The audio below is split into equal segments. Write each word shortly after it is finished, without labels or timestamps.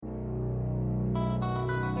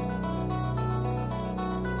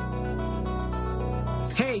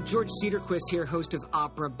George Cedarquist here, host of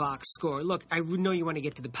Opera Box Score. Look, I know you want to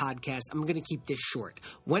get to the podcast. I'm going to keep this short.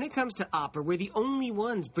 When it comes to opera, we're the only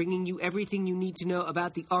ones bringing you everything you need to know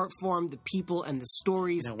about the art form, the people, and the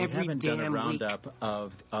stories every damn week. We haven't done a roundup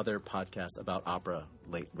of other podcasts about opera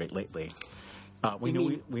lately.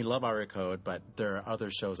 We love Aria Code, but there are other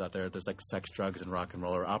shows out there. There's like Sex, Drugs, and Rock and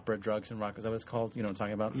Roll, or Opera, Drugs, and Rock. Is that what it's called? You know what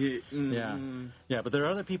I'm talking about? Yeah. But there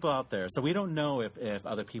are other people out there. So we don't know if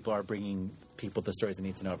other people are bringing people the stories they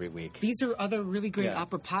need to know every week. These are other really great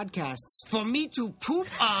opera podcasts for me to poop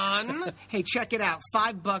on. Hey, check it out.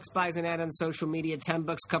 $5 buys an ad on social media.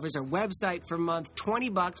 $10 covers our website for a month.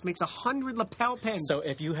 $20 makes 100 lapel pins. So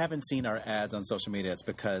if you haven't seen our ads on social media, it's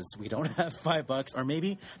because we don't have $5, or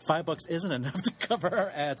maybe $5 isn't enough to cover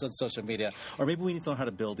our ads on social media, or maybe we need to learn how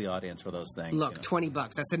to build the audience for those things. Look, $20.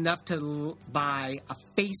 That's enough to buy a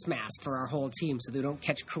face mask for our whole team so they don't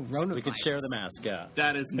catch coronavirus. We can share the mask, yeah.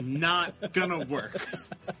 That is not going to work.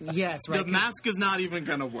 Yes, right. The mask is not even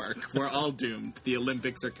going to work. We're all doomed. The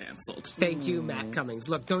Olympics are canceled. Thank you, Matt Cummings.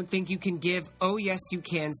 Look, don't think you can give. Oh, yes, you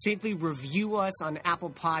can. Simply review us on Apple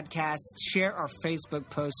Podcasts, share our Facebook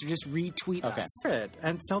posts, or just retweet us.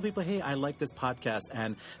 And tell people, hey, I like this podcast,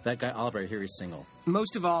 and that guy Oliver here is single.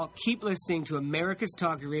 Most of all, keep listening to America's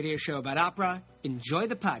Talk Radio show about opera. Enjoy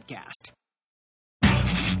the podcast.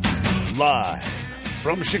 Live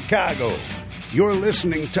from Chicago, you're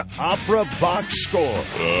listening to Opera Box Score.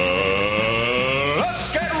 Let's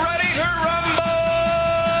get ready to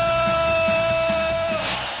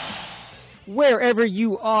rumble! Wherever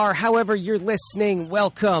you are, however you're listening,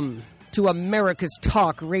 welcome to America's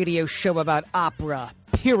Talk Radio show about opera,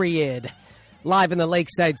 period. Live in the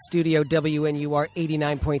Lakeside Studio, WNUR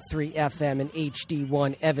 89.3 FM and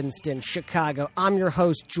HD1 Evanston, Chicago. I'm your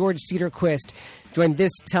host, George Cedarquist, joined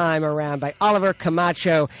this time around by Oliver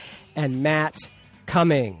Camacho and Matt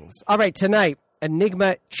Cummings. All right, tonight,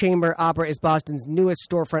 Enigma Chamber Opera is Boston's newest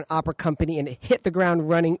storefront opera company, and it hit the ground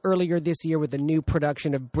running earlier this year with a new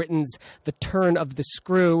production of Britain's The Turn of the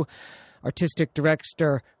Screw. Artistic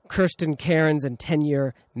director Kirsten Cairns and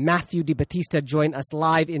tenor Matthew DiBattista join us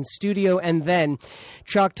live in studio. And then,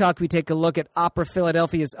 Chalk Talk, we take a look at Opera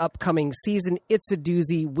Philadelphia's upcoming season. It's a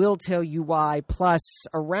doozy. We'll tell you why. Plus,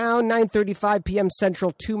 around 9:35 p.m.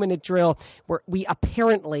 Central, 2-minute drill, where we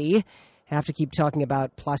apparently have to keep talking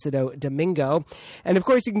about Placido Domingo. And, of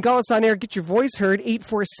course, you can call us on air, get your voice heard.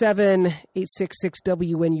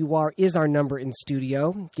 847-866-WNUR is our number in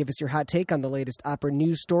studio. Give us your hot take on the latest opera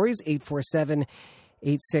news stories.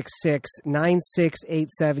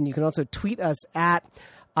 847-866-9687. You can also tweet us at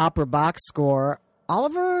Opera Box Score.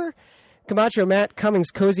 Oliver Camacho, Matt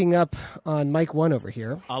Cummings cozying up on Mic 1 over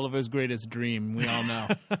here. Oliver's greatest dream, we all know.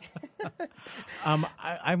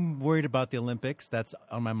 I'm worried about the Olympics. That's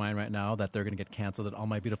on my mind right now, that they're going to get canceled, that all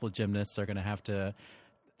my beautiful gymnasts are going to have to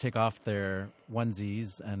take off their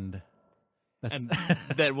onesies, and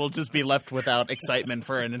that we'll just be left without excitement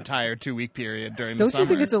for an entire 2-week period during the summer. summer.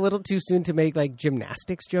 Don't you think it's a little too soon to make, like,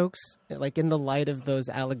 gymnastics jokes? Like, in the light of those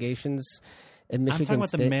allegations in Michigan State? I'm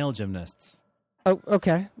talking about the male gymnasts. Oh,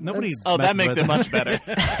 okay. That makes it much better.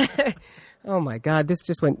 Oh, my God. This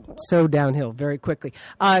just went so downhill very quickly.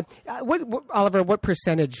 Oliver, what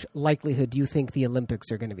percentage likelihood do you think the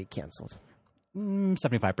Olympics are going to be canceled?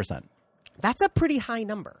 75%. That's a pretty high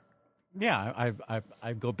number. Yeah,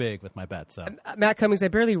 I go big with my bets. So. Matt Cummings, I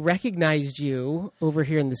barely recognized you over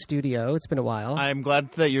here in the studio. It's been a while. I'm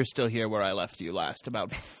glad that you're still here where I left you last,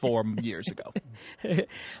 about 4 years ago.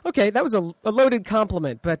 Okay, that was a loaded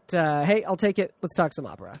compliment, but hey, I'll take it. Let's talk some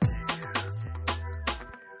opera.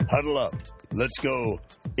 Huddle up. Let's go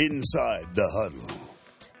inside the huddle.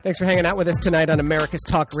 Thanks for hanging out with us tonight on America's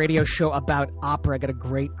Talk Radio show about opera. I got a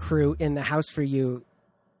great crew in the house for you.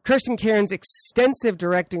 Kirsten Cairns' extensive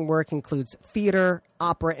directing work includes theater,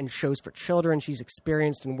 opera, and shows for children. She's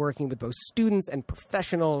experienced in working with both students and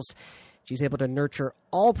professionals. She's able to nurture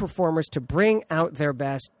all performers to bring out their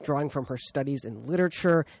best, drawing from her studies in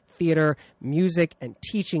literature, theater, music, and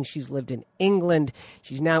teaching. She's lived in England.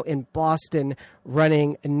 She's now in Boston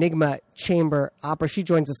running Enigma Chamber Opera. She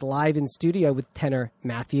joins us live in studio with tenor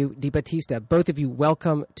Matthew DiBattista. Both of you,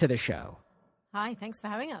 welcome to the show. Hi, thanks for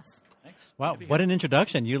having us. Wow, what an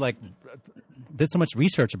introduction. You did so much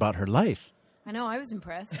research about her life. I know, I was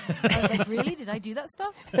impressed. I was like, really? Did I do that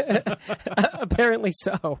stuff? Apparently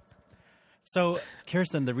so. So,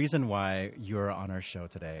 Kirsten, the reason why you're on our show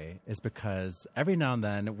today is because every now and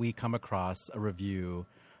then we come across a review.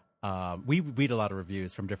 We read a lot of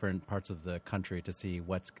reviews from different parts of the country to see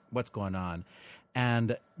what's going on.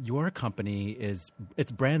 And your company it's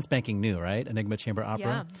brand spanking new, right? Enigma Chamber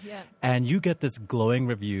Opera? Yeah. And you get this glowing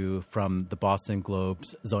review from the Boston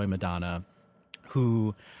Globe's Zoe Madonna,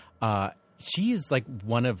 who she is like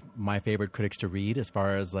one of my favorite critics to read, as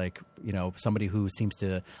far as like, you know, somebody who seems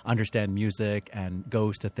to understand music and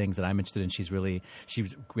goes to things that I'm interested in. She's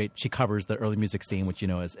great. She covers the early music scene, which, you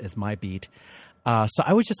know, is my beat. So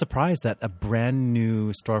I was just surprised that a brand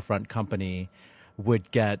new storefront company would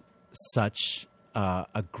get such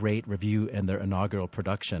a great review in their inaugural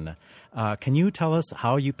production. Can you tell us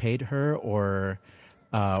how you paid her, or...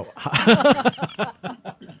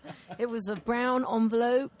 It was a brown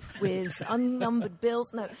envelope with unnumbered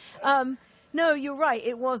bills. No, you're right.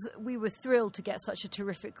 It was. We were thrilled to get such a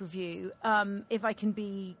terrific review. If I can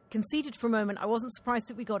be conceited for a moment, I wasn't surprised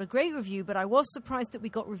that we got a great review, but I was surprised that we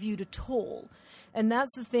got reviewed at all. And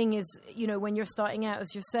that's the thing is, you know, when you're starting out,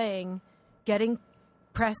 as you're saying, getting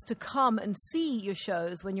press to come and see your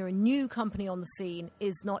shows when you're a new company on the scene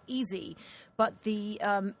is not easy. But the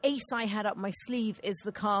ace I had up my sleeve is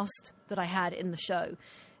the cast that I had in the show.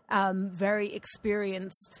 Very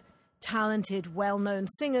experienced, talented, well-known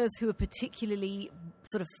singers who are particularly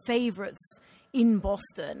sort of favorites in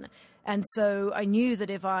Boston. And so I knew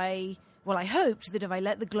that I hoped that if I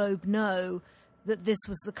let the Globe know that this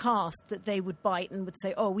was the cast, that they would bite and would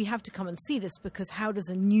say, oh, we have to come and see this, because how does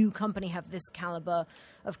a new company have this caliber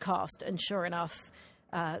of cast? And sure enough,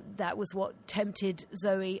 that was what tempted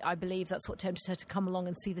Zoe. I believe that's what tempted her to come along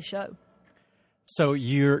and see the show. So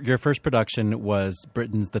your first production was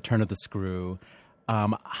Britain's The Turn of the Screw.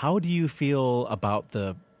 How do you feel about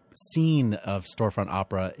the scene of storefront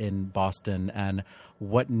opera in Boston, and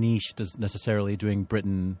what niche does necessarily doing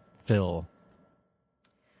Britain fill?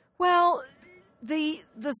 Well, the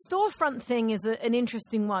storefront thing is an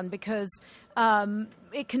interesting one, because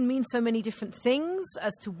it can mean so many different things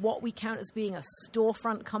as to what we count as being a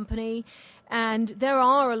storefront company. And there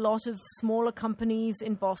are a lot of smaller companies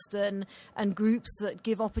in Boston and groups that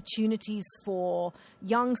give opportunities for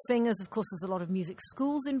young singers. Of course, there's a lot of music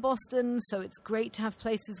schools in Boston, so it's great to have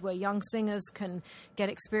places where young singers can get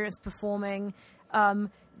experience performing.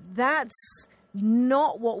 That's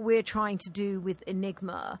not what we're trying to do with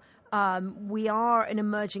Enigma. We are an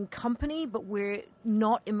emerging company, but we're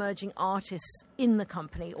not emerging artists in the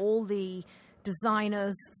company. All the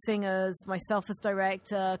designers, singers, myself as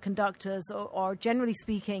director, conductors, are generally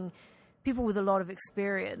speaking, people with a lot of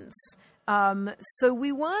experience. So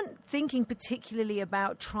we weren't thinking particularly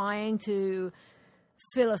about trying to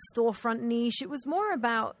fill a storefront niche. It was more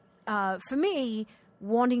about, for me,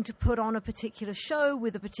 wanting to put on a particular show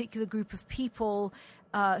with a particular group of people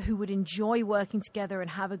who would enjoy working together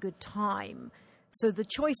and have a good time. So the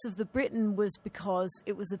choice of the Britain was because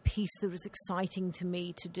it was a piece that was exciting to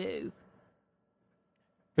me to do.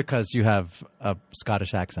 Because you have a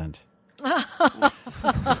Scottish accent.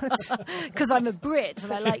 Because I'm a Brit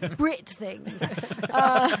and I like Brit things.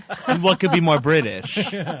 And what could be more British?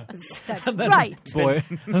 That's right. Boy,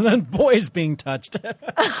 and then boys being touched.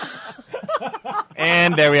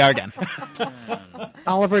 And there we are again.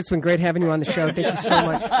 Oliver, it's been great having you on the show. Thank you so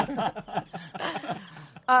much.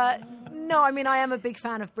 No, I mean, I am a big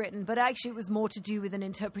fan of Britain, but actually it was more to do with an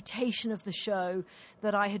interpretation of the show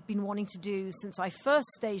that I had been wanting to do since I first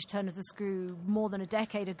staged Turn of the Screw more than a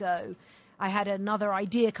decade ago. I had another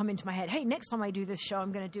idea come into my head. Hey, next time I do this show,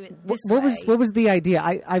 I'm going to do it this way. What was the idea?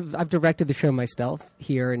 I've directed the show myself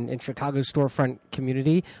here in Chicago's storefront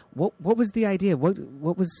community. What was the idea?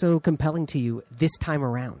 What was so compelling to you this time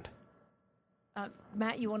around?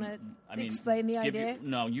 Matt, you want to explain the idea?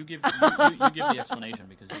 You give the explanation,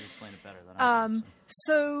 because you explain it better than I do.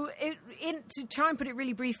 So to try and put it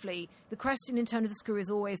really briefly, the question in Turn of the Screw is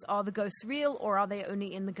always, are the ghosts real, or are they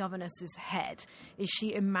only in the governess's head? Is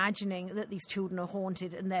she imagining that these children are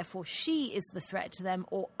haunted and therefore she is the threat to them,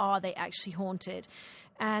 or are they actually haunted?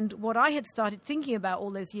 And what I had started thinking about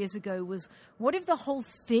all those years ago was, what if the whole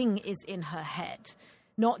thing is in her head?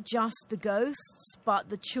 Not just the ghosts, but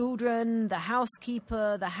the children, the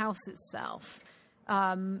housekeeper, the house itself.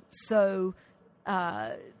 I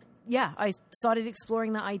started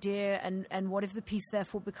exploring that idea, and what if the piece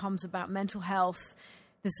therefore becomes about mental health?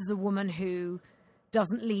 This is a woman who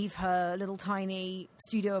doesn't leave her little tiny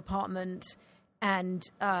studio apartment, and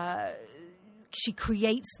she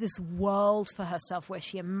creates this world for herself where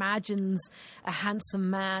she imagines a handsome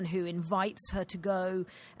man who invites her to go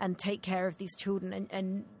and take care of these children.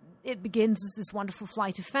 And it begins as this wonderful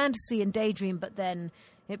flight of fantasy and daydream, but then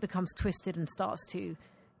it becomes twisted and starts to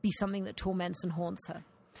be something that torments and haunts her.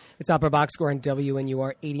 It's Opera Box Score on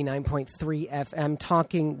WNUR 89.3 FM,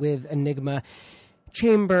 talking with Enigma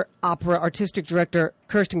Chamber Opera Artistic Director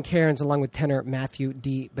Kirsten Cairns, along with tenor Matthew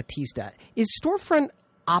D. Batista. Is storefront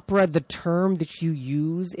opera the term that you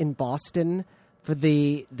use in Boston for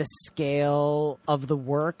the scale of the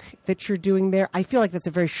work that you're doing there? I feel like that's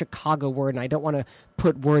a very Chicago word, and I don't want to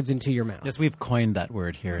put words into your mouth. Yes, we've coined that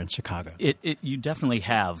word here in Chicago. You definitely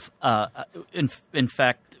have. In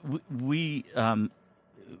fact, we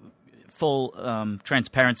full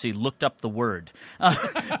transparency, looked up the word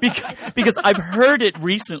because I've heard it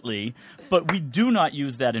recently, but we do not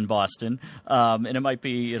use that in Boston, and it might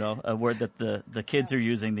be a word that the kids are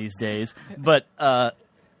using these days. But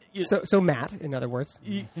so Matt, in other words,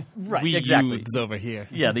 Right, we exactly. youths over here.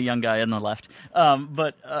 Yeah, the young guy on the left.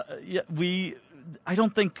 I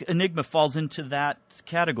don't think Enigma falls into that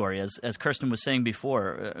category, as Kirsten was saying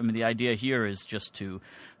before. I mean, the idea here is just to,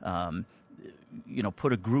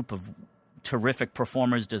 put a group of terrific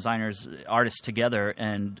performers, designers, artists together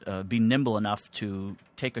and be nimble enough to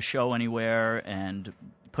take a show anywhere and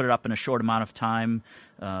put it up in a short amount of time,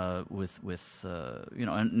 and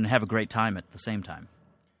have a great time at the same time.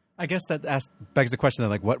 I guess that begs the question, then,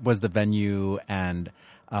 like, what was the venue? And,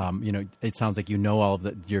 it sounds like all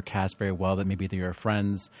of your cast very well, that maybe they're your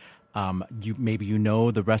friends. You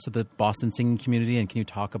know the rest of the Boston singing community, and can you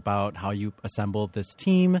talk about how you assembled this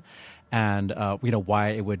team and, why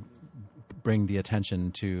it would bring the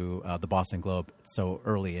attention to the Boston Globe so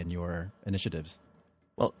early in your initiatives?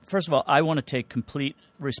 Well, first of all, I want to take complete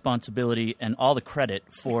responsibility and all the credit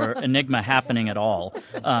for Enigma happening at all,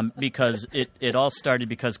 because it all started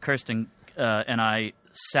because Kirsten and I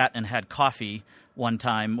sat and had coffee one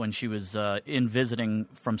time when she was in visiting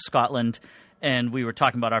from Scotland, and we were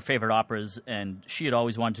talking about our favorite operas, and she had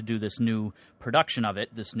always wanted to do this new production of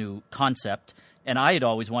it, this new concept, and I had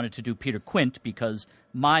always wanted to do Peter Quint because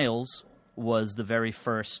Miles was the very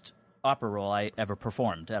first opera role I ever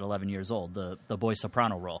performed at 11 years old, the boy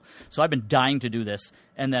soprano role. So I've been dying to do this,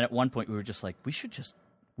 and then at one point we were just like, we should just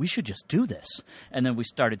do this. And then we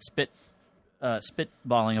started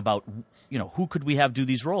spitballing about, who could we have do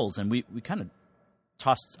these roles, and we kind of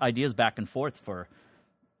tossed ideas back and forth for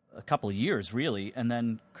a couple of years, really, and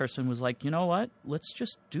then Kirsten was like, you know what, let's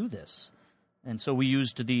just do this. And so we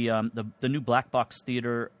used the new Black Box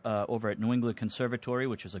Theater over at New England Conservatory,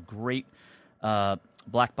 which is a great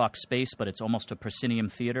black box space, but it's almost a proscenium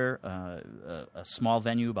theater, a small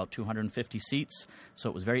venue, about 250 seats. So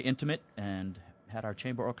it was very intimate, and had our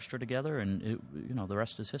chamber orchestra together, and the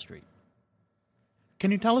rest is history.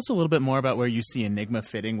 Can you tell us a little bit more about where you see Enigma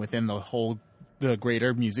fitting within the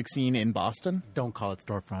greater music scene in Boston? Don't call it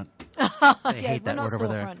storefront. I hate that word over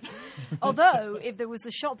there. Although, if there was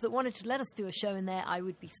a shop that wanted to let us do a show in there, I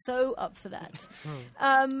would be so up for that.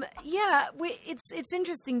 It's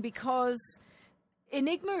interesting because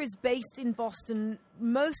Enigma is based in Boston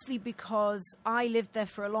mostly because I lived there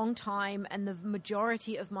for a long time, and the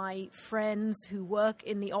majority of my friends who work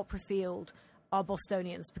in the opera field are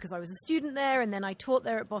Bostonians, because I was a student there and then I taught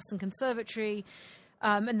there at Boston Conservatory,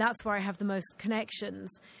 and that's where I have the most connections.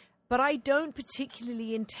 But I don't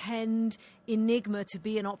particularly intend Enigma to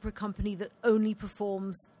be an opera company that only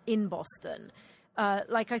performs in Boston.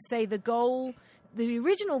 Like I say, the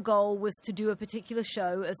original goal was to do a particular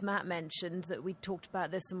show, as Matt mentioned, that we talked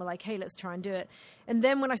about this and we're like, hey, let's try and do it. And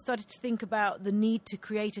then when I started to think about the need to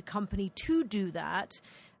create a company to do that,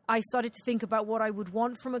 I started to think about what I would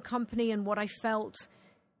want from a company and what I felt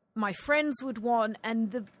my friends would want.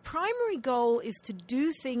 And the primary goal is to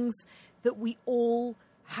do things that we all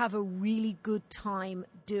have a really good time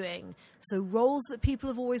doing. So roles that people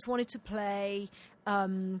have always wanted to play,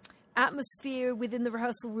 atmosphere within the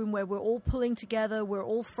rehearsal room where we're all pulling together, we're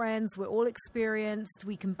all friends, we're all experienced,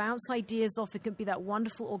 we can bounce ideas off. It can be that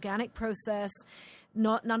wonderful organic process,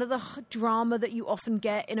 none of the drama that you often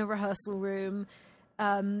get in a rehearsal room.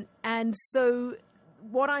 And so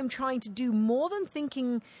what I'm trying to do, more than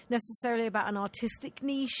thinking necessarily about an artistic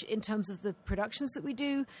niche in terms of the productions that we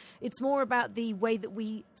do, it's more about the way that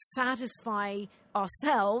we satisfy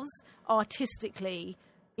ourselves artistically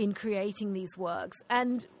in creating these works.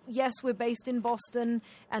 And yes, we're based in Boston,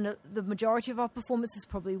 and the majority of our performances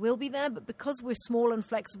probably will be there, but because we're small and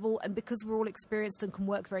flexible, and because we're all experienced and can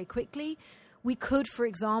work very quickly, we could, for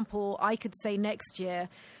example, I could say next year,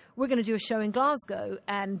 we're going to do a show in Glasgow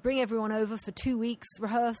and bring everyone over for 2 weeks,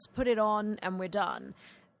 rehearse, put it on, and we're done.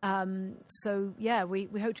 We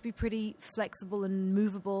hope to be pretty flexible and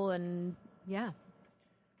movable, and yeah.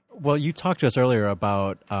 Well, you talked to us earlier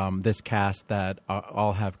about this cast that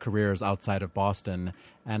all have careers outside of Boston,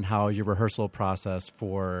 and how your rehearsal process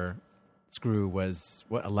for Screw was,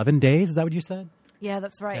 11 days? Is that what you said? Yeah,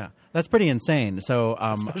 that's right. Yeah, that's pretty insane. So,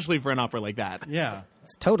 especially for an opera like that. Yeah.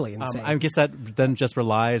 It's totally insane. I guess that then just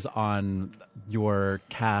relies on your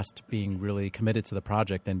cast being really committed to the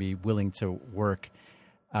project and be willing to work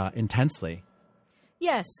intensely.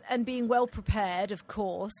 Yes, and being well prepared, of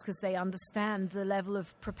course, because they understand the level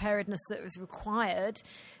of preparedness that is required.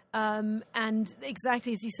 And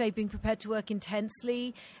exactly as you say, being prepared to work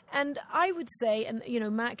intensely. And I would say, and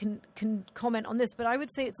Matt can comment on this, but I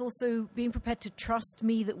would say it's also being prepared to trust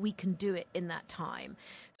me that we can do it in that time.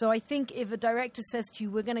 So I think if a director says to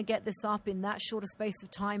you, we're going to get this up in that shorter space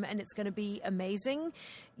of time and it's going to be amazing,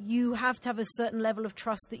 you have to have a certain level of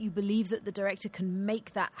trust that you believe that the director can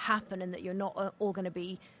make that happen and that you're not all going to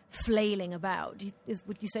be flailing about.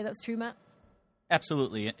 Would you say that's true, Matt?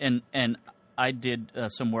 Absolutely. And I did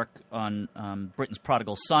some work on Britain's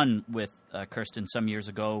Prodigal Son with Kirsten some years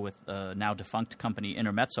ago with now defunct company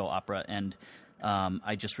Intermezzo Opera, and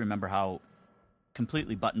I just remember how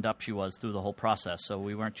completely buttoned up she was through the whole process. So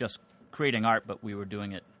we weren't just creating art, but we were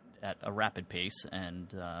doing it at a rapid pace, and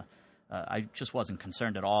I just wasn't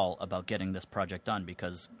concerned at all about getting this project done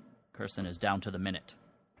because Kirsten is down to the minute.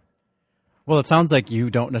 Well, it sounds like you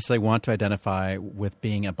don't necessarily want to identify with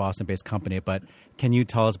being a Boston-based company, but can you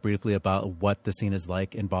tell us briefly about what the scene is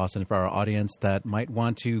like in Boston for our audience that might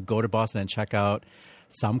want to go to Boston and check out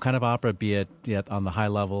some kind of opera, be it on the high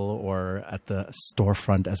level or at the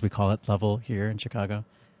storefront, as we call it, level here in Chicago?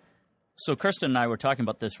 So Kirsten and I were talking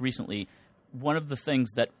about this recently. One of the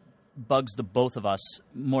things that bugs the both of us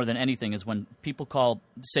more than anything is when people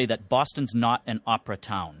say that Boston's not an opera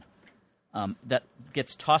town. That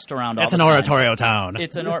gets tossed around all the time. It's an oratorio town.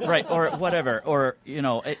 It's right, or whatever. Or,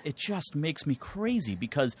 it just makes me crazy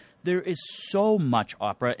because there is so much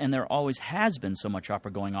opera, and there always has been so much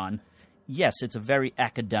opera going on. Yes, it's a very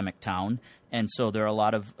academic town, and so there are a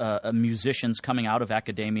lot of musicians coming out of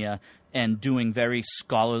academia and doing very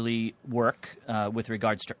scholarly work with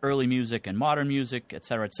regards to early music and modern music, et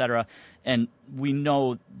cetera, et cetera. And we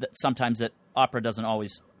know that sometimes that opera doesn't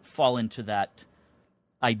always fall into that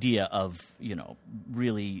idea of,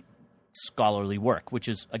 really scholarly work, which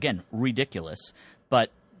is, again, ridiculous.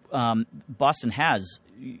 But Boston has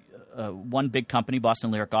one big company,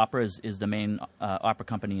 Boston Lyric Opera, is the main opera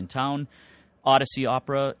company in town. Odyssey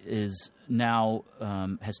Opera is now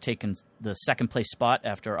has taken the second place spot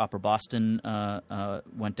after Opera Boston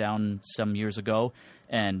went down some years ago,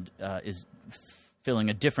 and is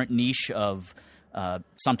filling a different niche of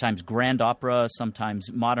sometimes grand opera,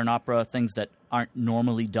 sometimes modern opera, things that aren't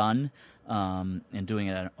normally done, and doing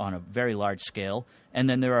it on a very large scale. And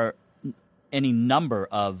then there are any number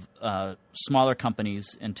of smaller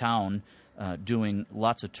companies in town doing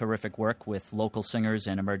lots of terrific work with local singers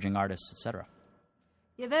and emerging artists, etc.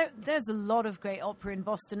 Yeah, there's a lot of great opera in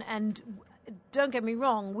Boston, and don't get me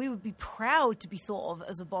wrong, we would be proud to be thought of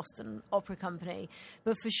as a Boston opera company,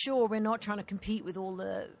 but for sure we're not trying to compete with all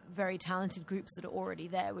the very talented groups that are already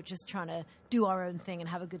there. We're just trying to do our own thing and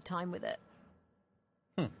have a good time with it.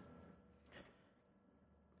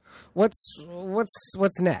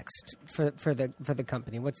 What's next for the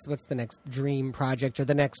company? What's the next dream project or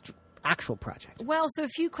the next actual project? Well, so a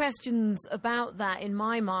few questions about that in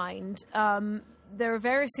my mind. There are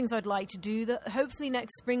various things I'd like to do. Hopefully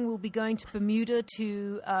next spring we'll be going to Bermuda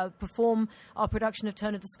to perform our production of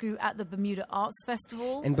Turn of the Screw at the Bermuda Arts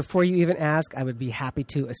Festival. And before you even ask, I would be happy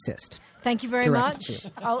to assist. Thank you very much.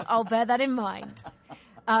 I'll bear that in mind.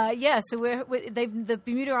 So the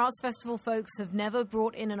Bermuda Arts Festival folks have never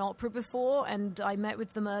brought in an opera before, and I met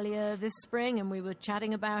with them earlier this spring, and we were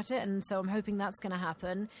chatting about it, and so I'm hoping that's going to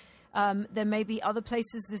happen. There may be other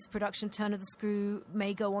places this production of Turn of the Screw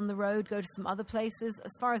may go on the road, go to some other places.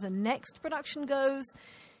 As far as a next production goes,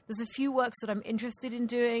 there's a few works that I'm interested in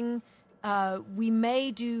doing. We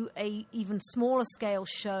may do a even smaller scale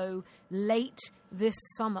show late this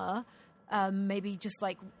summer, maybe just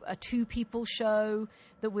like a 2-people show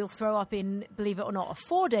that we'll throw up in, believe it or not,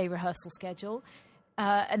 a 4-day rehearsal schedule,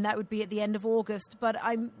 and that would be at the end of August. But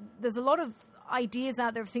there's a lot of ideas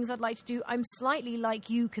out there of things I'd like to do. I'm slightly like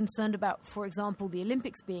you concerned about, for example, the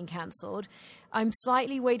Olympics being cancelled. I'm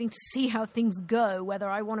slightly waiting to see how things go, whether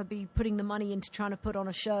I want to be putting the money into trying to put on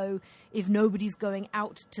a show if nobody's going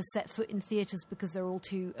out to set foot in theatres because they're all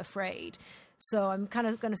too afraid. So I'm kind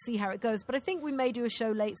of going to see how it goes. But I think we may do a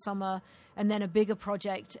show late summer and then a bigger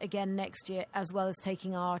project again next year, as well as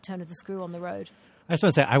taking our Turn of the Screw on the road. I just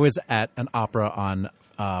want to say, I was at an opera on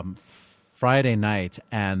Friday night,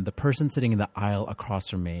 and the person sitting in the aisle across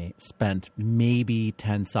from me spent maybe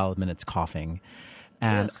 10 solid minutes coughing.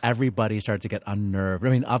 And everybody started to get unnerved. I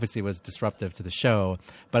mean, obviously it was disruptive to the show,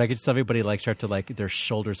 but I could see everybody start to their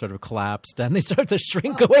shoulders sort of collapsed, and they start to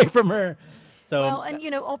shrink away from her. So, well,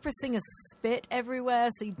 and opera singers spit everywhere,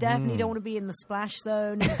 so you definitely don't want to be in the splash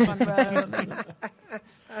zone in the front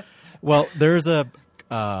row. Well, there's a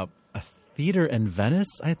theater in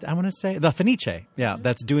Venice, I want to say, the Fenice,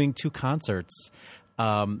 that's doing 2 concerts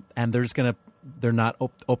and they're not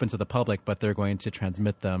open to the public, but they're going to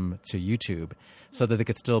transmit them to YouTube so that they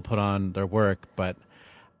could still put on their work. But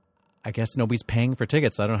I guess nobody's paying for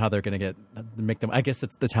tickets. So I don't know how they're going to make them. I guess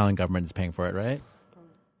it's the Italian government is paying for it, right?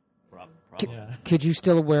 Could you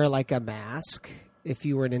still wear like a mask if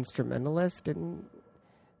you were an instrumentalist? And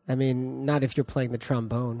I mean, not if you're playing the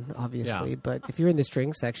trombone, obviously, but if you're in the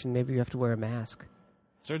string section, maybe you have to wear a mask.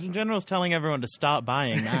 Surgeon General is telling everyone to stop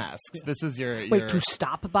buying masks. This is your Wait, to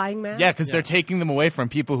stop buying masks? Yeah, because they're taking them away from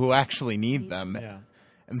people who actually need them. Yeah.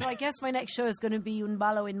 So I guess my next show is going to be Un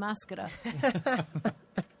ballo in maschera.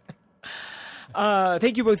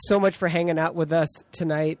 Thank you both so much for hanging out with us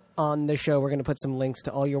tonight on the show. We're going to put some links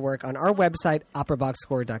to all your work on our website,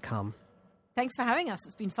 operaboxscore.com. Thanks for having us.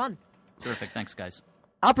 It's been fun. Terrific. Thanks, guys.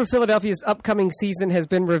 Opera Philadelphia's upcoming season has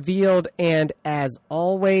been revealed, and as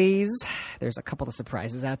always, there's a couple of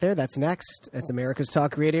surprises out there. That's next. It's America's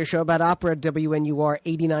Talk radio show about opera, WNUR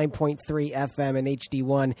 89.3 FM and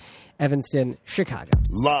HD1, Evanston, Chicago.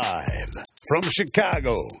 Live from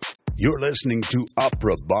Chicago, you're listening to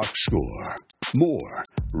Opera Box Score. More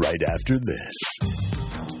right after this.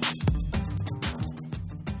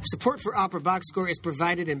 Support for Opera Box Score is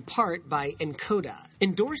provided in part by Encoda.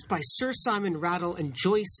 Endorsed by Sir Simon Rattle and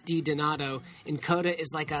Joyce D. Donato, Encoda is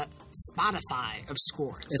like a Spotify of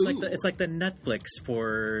scores. It's like the Netflix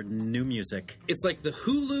for new music. It's like the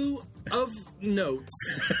Hulu of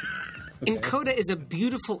notes. Encoda is a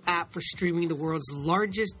beautiful app for streaming the world's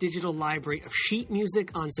largest digital library of sheet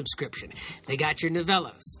music on subscription. They got your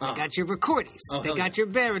novellos. They got your Ricordis. They got your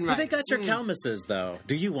Baron But they got your Calmuses, though.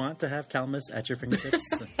 Do you want to have Calmus at your fingertips?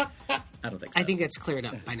 I don't think so. I think that's cleared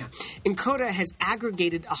up by now. Encoda has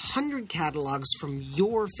aggregated 100 catalogs from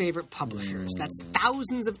your favorite publishers. That's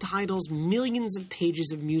thousands of titles, millions of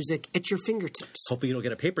pages of music at your fingertips. Hopefully you don't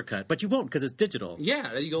get a paper cut, but you won't because it's digital.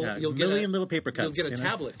 Yeah, you'll get million little paper cuts. You'll get a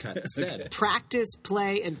tablet cut instead. Practice,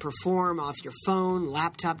 play, and perform off your phone,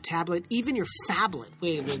 laptop, tablet, even your phablet.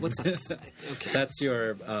 Wait, what's a... Okay. That's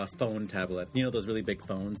your phone tablet. You know those really big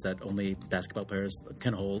phones that only basketball players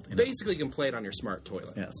can hold? You know? Basically, you can play it on your smart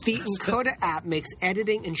toilet. Yes. The Encoda app makes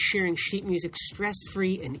editing and sharing sheet music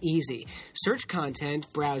stress-free and easy. Search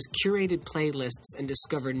content, browse curated playlists, and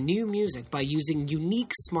discover new music by using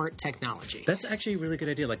unique smart technology. That's actually a really good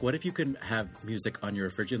idea. Like, what if you could have music on your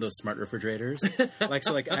refrigerator, those smart refrigeraters?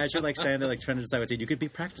 As you're standing there, trying to decide what to eat, you could be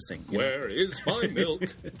practicing. Where is my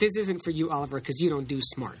milk? This isn't for you, Oliver, because you don't do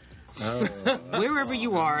smart. Oh. Wherever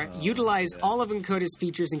you are, utilize all of Encoda's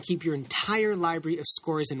features and keep your entire library of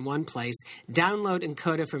scores in one place. Download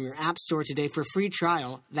Encoda from your app store today for a free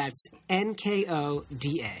trial. That's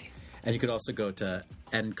Nkoda. And you could also go to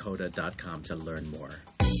encoda.com to learn more.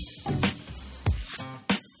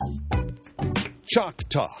 Chalk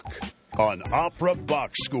Talk on Opera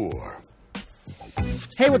Box Score.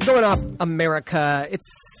 Hey, what's going on, America? It's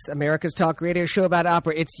America's Talk radio show about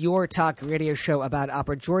opera. It's your talk radio show about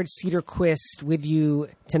opera. George Cedarquist with you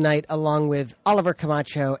tonight, along with Oliver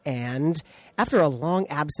Camacho. And after a long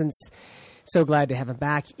absence, so glad to have him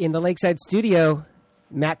back in the Lakeside studio,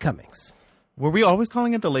 Matt Cummings. Were we always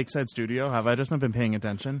calling it the Lakeside Studio? Have I just not been paying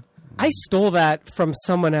attention? I stole that from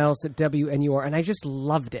someone else at WNUR, and I just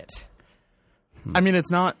loved it. I mean,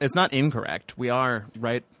 it's not incorrect. We are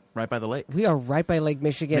right by the lake. We are right by Lake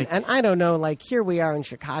Michigan. And I don't know, here we are in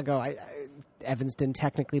Chicago, Evanston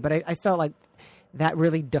technically, but I felt like that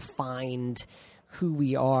really defined who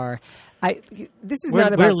we are.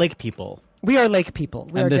 We're lake people. We are lake people.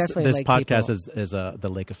 We are definitely this lake podcast people. is the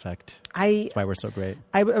lake effect. That's why we're so great.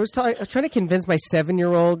 I was trying to convince my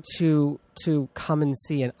 7-year-old to come and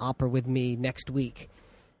see an opera with me next week.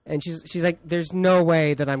 And she's like, there's no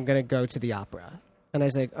way that I'm going to go to the opera. And I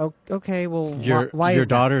was like, oh, okay, well, why is your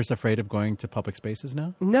daughter's afraid of going to public spaces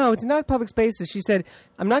now? No, it's not public spaces. She said,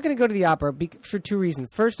 I'm not going to go to the opera for 2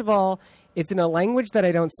 reasons. First of all, it's in a language that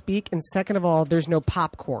I don't speak. And second of all, there's no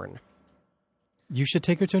popcorn. You should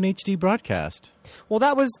take her to an HD broadcast. Well,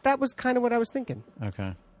 that was kind of what I was thinking.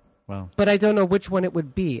 Okay. Well, but I don't know which one it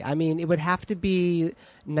would be. I mean, it would have to be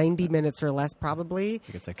 90 minutes or less, probably,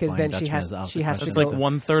 because then she has to. It's like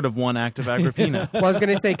 1/3 of one act of Agrippina. Well, I was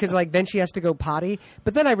going to say because then she has to go potty.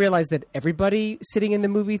 But then I realized that everybody sitting in the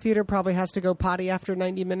movie theater probably has to go potty after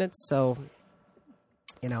 90 minutes. So,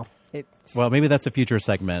 well, maybe that's a future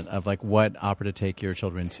segment of what opera to take your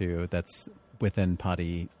children to that's within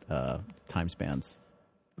potty time spans.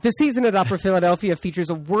 This season at Opera Philadelphia features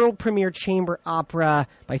a world premiere chamber opera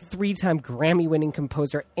by 3-time Grammy-winning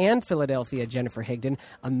composer and Philadelphia Jennifer Higdon,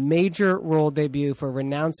 a major role debut for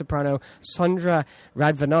renowned soprano Sondra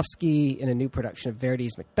Radvanovsky in a new production of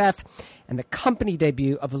Verdi's Macbeth, and the company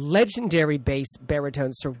debut of legendary bass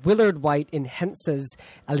baritone Sir Willard White in Hense's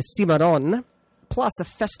El Cimarron, plus a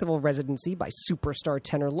festival residency by superstar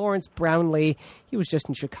tenor Lawrence Brownlee. He was just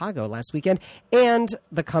in Chicago last weekend. And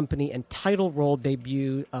the company and title role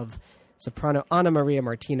debut of soprano Anna Maria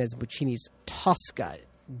Martinez Buccini's Tosca.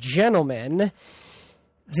 Gentlemen,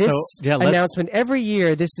 this announcement, every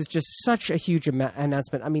year, this is just such a huge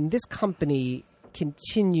announcement. I mean, this company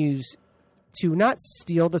continues to not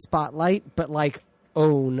steal the spotlight, but like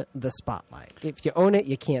own the spotlight. If you own it,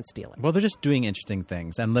 you can't steal it. Well, they're just doing interesting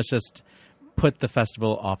things. And let's just put the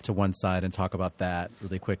festival off to one side and talk about that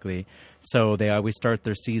really quickly. So they always start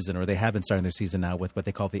their season, or they have been starting their season now, with what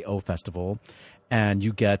they call the O Festival. And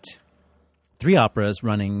you get 3 operas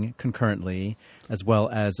running concurrently, as well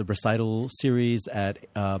as a recital series at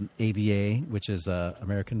AVA, which is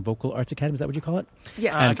American Vocal Arts Academy. Is that what you call it?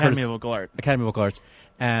 Yes. And Academy of Vocal Art. Academy of Vocal Arts.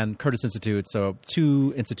 And Curtis Institute. So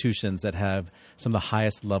 2 institutions that have some of the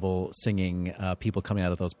highest level singing people coming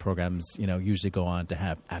out of those programs, usually go on to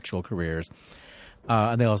have actual careers.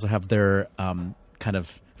 And they also have their kind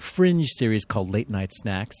of fringe series called Late Night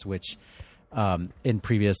Snacks, which in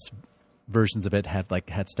previous versions of it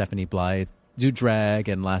had Stephanie Blythe do drag.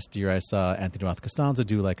 And last year I saw Anthony Roth Costanza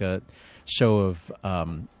do like a show of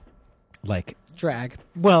drag.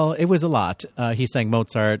 Well, it was a lot. He sang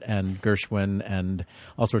Mozart and Gershwin and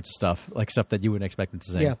all sorts of stuff, like stuff that you wouldn't expect him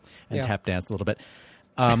to sing, and tap dance a little bit.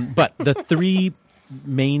 But the 3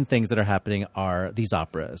 main things that are happening are these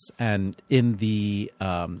operas. And in the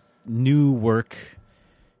new work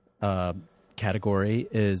category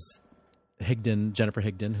is Jennifer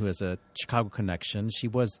Higdon, who has a Chicago connection. She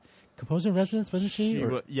was composer in residence, wasn't she?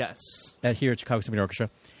 Yes. Here at Chicago Symphony Orchestra.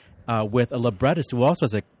 With a librettist who also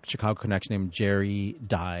has a Chicago connection named Jerry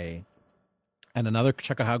Dye. And another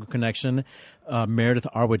Chicago connection, Meredith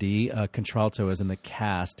Arwady, a contralto, is in the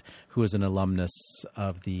cast, who is an alumnus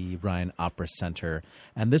of the Ryan Opera Center.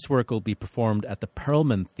 And this work will be performed at the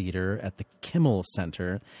Perlman Theater at the Kimmel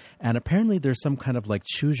Center. And apparently there's some kind of like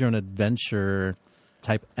choose your own adventure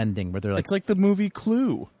type ending where they're like... It's like the movie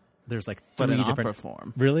Clue. There's like 3 but in different opera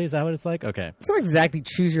form. Really? Is that what it's like? Okay. It's not exactly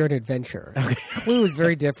choose your own adventure. Clue is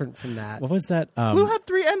very different from that. What was that? Clue had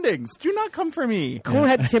 3 endings. Do not come for me. Clue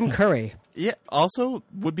had Tim Curry. Yeah, also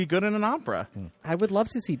would be good in an opera. I would love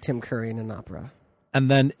to see Tim Curry in an opera. And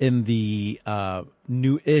then in the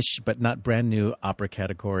new-ish but not brand new opera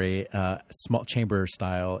category, small chamber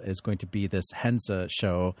style, is going to be this Henze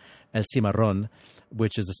show, El Cimarron,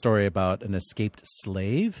 which is a story about an escaped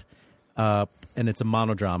slave. And it's a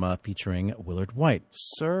monodrama featuring Willard White.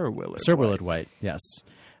 Sir Willard White, yes.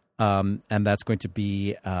 And that's going to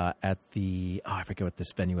be at the... I forget what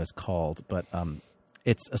this venue is called, but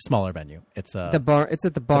it's a smaller venue. It's at the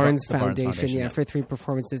Barnes Foundation, for 3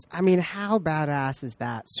 performances. I mean, how badass is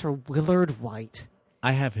that? Sir Willard White.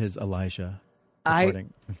 I have his Elijah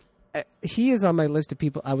recording. He is on my list of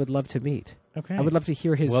people I would love to meet. Okay. I would love to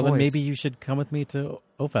hear his voice. Well, then maybe you should come with me to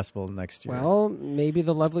O Festival next year. Well, maybe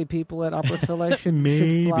the lovely people at Opera Phila should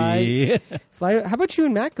maybe fly. How about you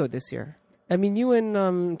and Matt go this year? I mean, you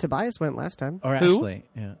and Tobias went last time. Or Ashley,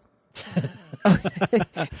 yeah.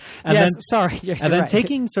 Sorry. Yes, and then right.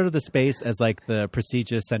 taking sort of the space as like the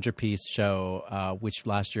prestigious centerpiece show, which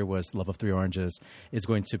last year was Love of 3 Oranges, is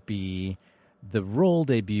going to be the role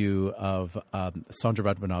debut of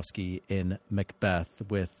Sondra Radvanovsky in Macbeth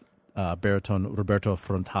with baritone Roberto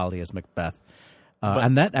Frontali as Macbeth.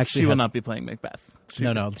 And that actually she will not be playing Macbeth.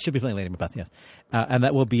 She'll be playing Lady Macbeth, yes. And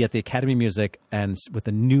that will be at the Academy of Music and with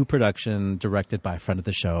a new production directed by a friend of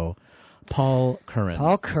the show, Paul Curran.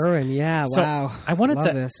 Paul Curran, yeah, so wow. I wanted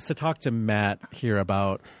Love to talk to Matt here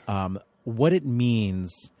about what it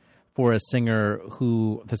means for a singer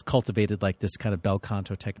who has cultivated like this kind of bel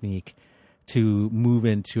canto technique to move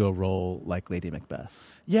into a role like Lady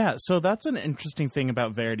Macbeth. Yeah, so that's an interesting thing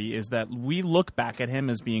about Verdi is that we look back at him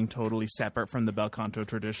as being totally separate from the bel canto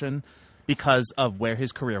tradition because of where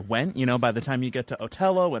his career went. You know, by the time you get to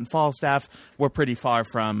Otello and Falstaff, we're pretty far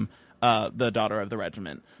from the Daughter of the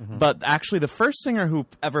Regiment. Mm-hmm. But actually the first singer who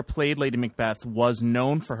ever played Lady Macbeth was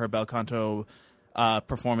known for her bel canto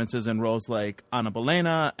performances in roles like Anna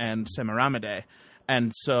Bolena and Semiramide.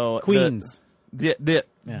 And so Queens.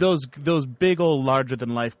 Those big old larger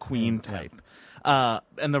than life Queen type.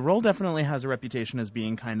 And the role definitely has a reputation as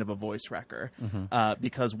being kind of a voice wrecker,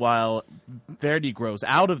 because while Verdi grows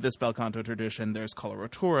out of this bel canto tradition, there's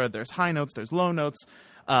coloratura, there's high notes, there's low notes.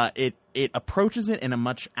 It approaches it in a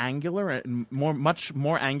much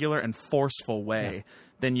more angular and forceful way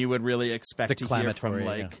than you would really expect to hear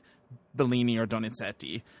from Bellini or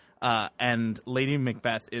Donizetti. And Lady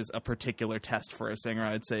Macbeth is a particular test for a singer.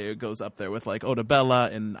 I'd say it goes up there with like Oda Bella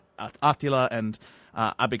in Attila and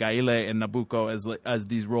Abigail in Nabucco as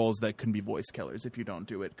these roles that can be voice killers if you don't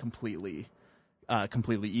do it completely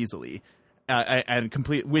easily and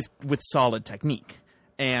complete with solid technique.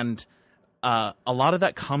 And a lot of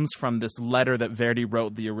that comes from this letter that Verdi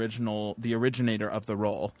wrote the originator of the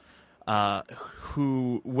role,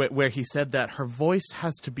 where he said that her voice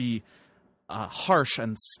has to be harsh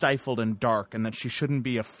and stifled and dark, and that she shouldn't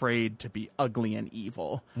be afraid to be ugly and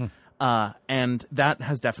evil. And that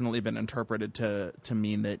has definitely been interpreted to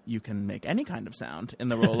mean that you can make any kind of sound in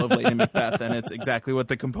the role of Lady Macbeth, and it's exactly what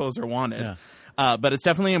the composer wanted. But it's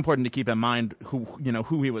definitely important to keep in mind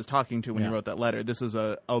who he was talking to when he wrote that letter. This is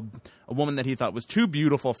a woman that he thought was too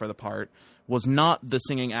beautiful for the part, was not the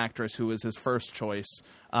singing actress who was his first choice,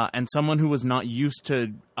 and someone who was not used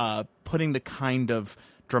to putting the kind of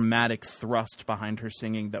dramatic thrust behind her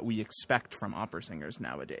singing that we expect from opera singers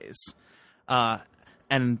nowadays.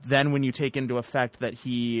 And then when you take into effect that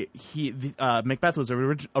Macbeth was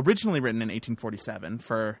originally written in 1847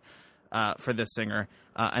 for this singer,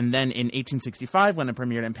 and then in 1865 when it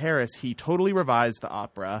premiered in Paris, he totally revised the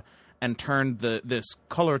opera and turned this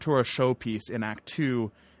coloratura showpiece in Act 2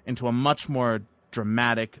 into a much more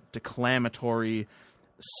dramatic, declamatory,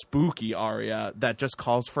 spooky aria that just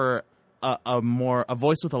calls for a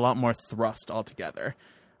voice with a lot more thrust altogether.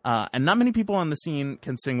 And not many people on the scene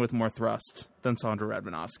can sing with more thrust than Sandra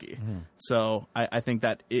Radvanovsky. So I think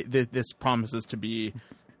that this promises to be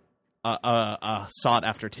a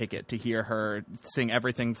sought-after ticket to hear her sing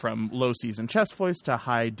everything from low C's and chest voice to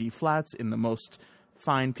high D flats in the most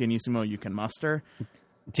fine pianissimo you can muster.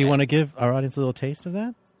 Do you want to give our audience a little taste of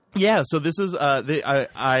that? Yeah, so this is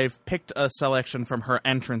I've picked a selection from her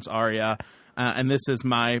entrance aria, and this is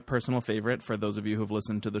my personal favorite for those of you who've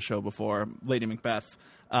listened to the show before, Lady Macbeth,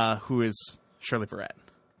 who is Shirley Verrett.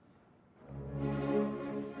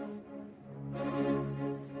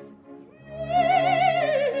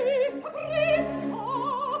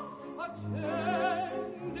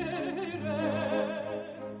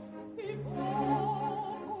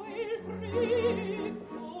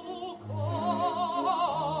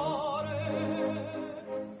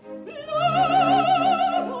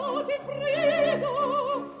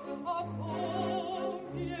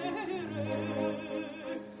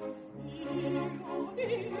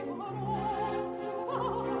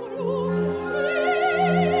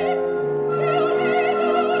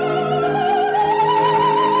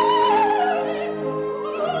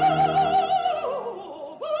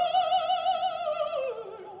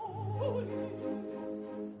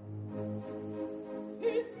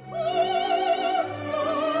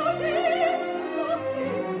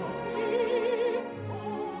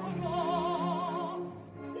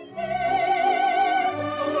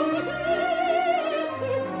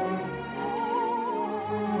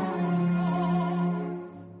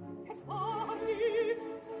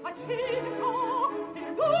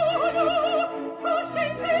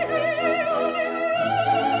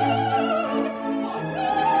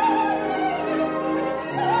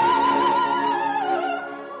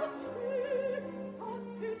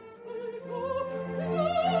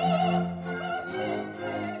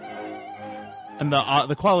 And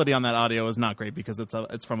the quality on that audio is not great because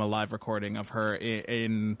it's from a live recording of her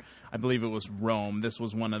in I believe it was Rome. This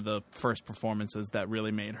was one of the first performances that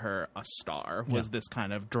really made her a star. Was this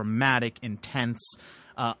kind of dramatic, intense,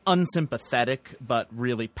 unsympathetic but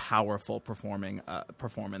really powerful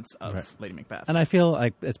performance of Lady Macbeth. And I feel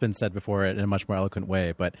like it's been said before in a much more eloquent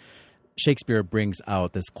way, but Shakespeare brings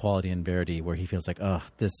out this quality in Verdi where he feels like, oh,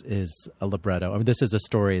 this is a libretto. I mean, this is a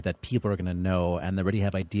story that people are going to know and they already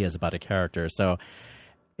have ideas about a character. So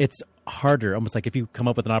it's harder, almost like if you come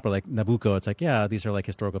up with an opera like Nabucco, it's like, yeah, these are like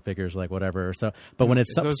historical figures, like whatever. So, but when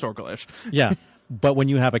it's historical-ish. Yeah. But when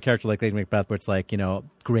you have a character like Lady Macbeth, where it's like,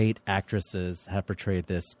 great actresses have portrayed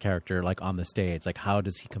this character like on the stage, like how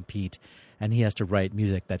does he compete? And he has to write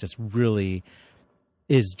music that just really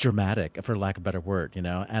is dramatic, for lack of a better word,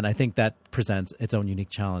 And I think that presents its own unique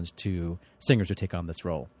challenge to singers who take on this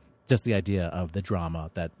role. Just the idea of the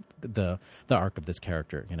drama, that the arc of this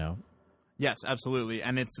character, Yes, absolutely.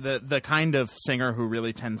 And it's the kind of singer who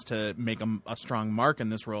really tends to make a strong mark in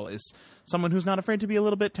this role is someone who's not afraid to be a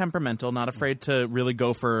little bit temperamental, not afraid to really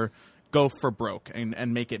go for go for broke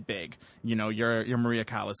and make it big. You know, your Maria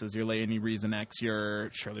Callas's, your Leonie Riesenecks,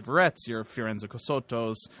 your Shirley Veretz, your Fiorenzo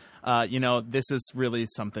Cosottos. You know, this is really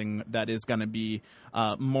something that is going to be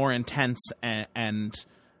more intense and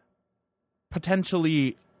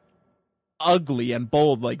potentially ugly and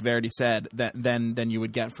bold, like Verdi said, than you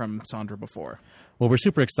would get from Sandra before. Well, we're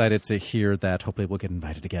super excited to hear that. Hopefully we'll get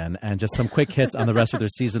invited again. And just some quick hits on the rest of their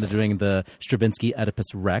season. They're doing the Stravinsky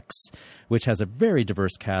Oedipus Rex, which has a very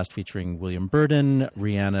diverse cast featuring William Burden,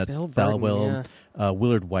 Rihanna Thalwell,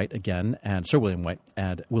 Willard White again, and Sir William White,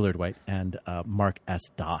 and Willard White, and Mark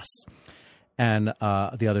S. Doss. And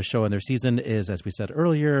the other show in their season is, as we said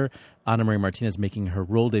earlier, Ana Maria Martinez making her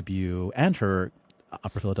role debut and her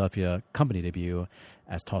Opera Philadelphia company debut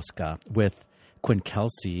as Tosca, with Quinn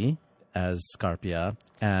Kelsey as Scarpia,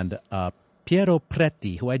 and Piero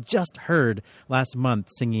Preti, who I just heard last month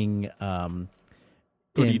singing Turiddu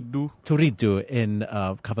in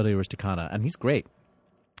Cavalleria Rusticana, and he's great.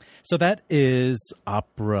 So that is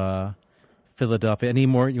Opera Philadelphia. Any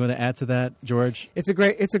more you want to add to that, George? It's a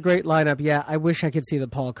great lineup. Yeah, I wish I could see the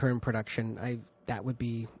Paul Kern production. That would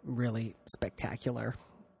be really spectacular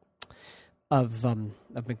of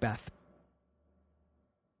Macbeth.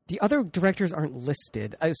 The other directors aren't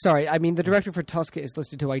listed. Sorry, I mean the director for Tosca is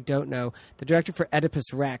listed, who I don't know. The director for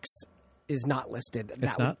Oedipus Rex is not listed.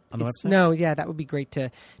 It's not on the website? No, yeah, that would be great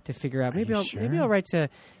to figure out. Maybe I'll write to.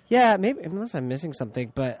 Yeah, maybe unless I'm missing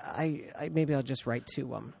something, but maybe I'll just write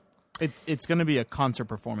to It's going to be a concert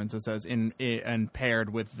performance, it says, and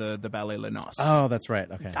paired with the Ballet Les Noces. Oh, that's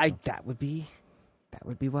right. Okay, that would be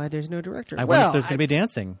why there's no director. I wonder if there's going to be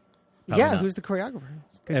dancing. Probably yeah, not. Who's the choreographer?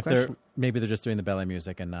 Good If question. maybe they're just doing the ballet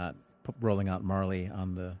music and not rolling out Marley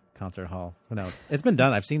on the concert hall. Who knows? It's been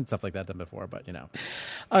done. I've seen stuff like that done before, but you know.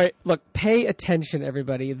 All right, look, pay attention,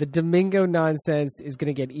 everybody. The Domingo nonsense is going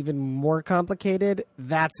to get even more complicated.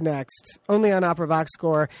 That's next. Only on Opera Box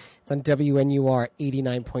Score. It's on WNUR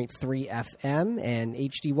 89.3 FM and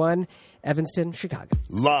HD1, Evanston, Chicago.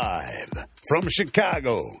 Live from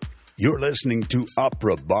Chicago, you're listening to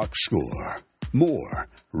Opera Box Score. More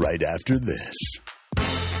right after this.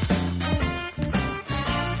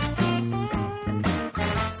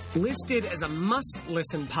 Listed as a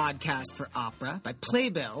must-listen podcast for opera by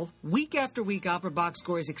Playbill, week after week, Opera Box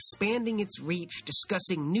Score is expanding its reach,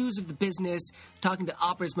 discussing news of the business, talking to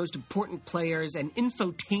opera's most important players, and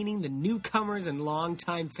infotaining the newcomers and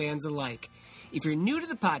longtime fans alike. If you're new to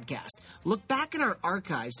the podcast, look back in our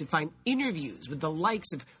archives to find interviews with the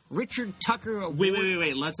likes of Richard Tucker Award...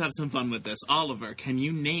 Wait. Let's have some fun with this. Oliver, can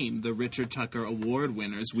you name the Richard Tucker Award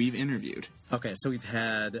winners we've interviewed? Okay, so we've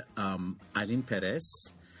had Eileen Perez.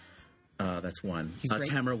 That's one.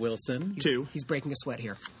 Tamara Wilson. Two. He's breaking a sweat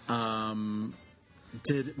here.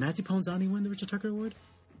 Did Matthew Polenzani win the Richard Tucker Award?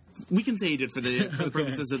 We can say he did for the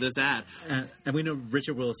purposes of this ad. And we know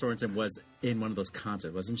Richard Willis Sorensen was in one of those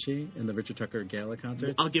concerts, wasn't she? In the Richard Tucker Gala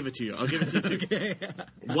concert? I'll give it to you. Okay.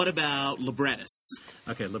 What about librettists?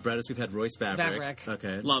 Okay, librettists, we've had Royce Vavrek.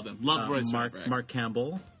 Okay. Love him. Love Royce Vavrek. Mark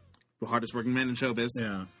Campbell. The hardest working man in showbiz.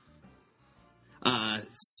 Yeah.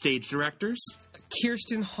 Stage directors.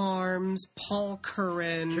 Kirsten Harms, Paul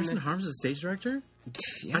Curran. Kirsten Harms is a stage director?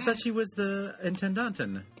 Yeah. I thought she was the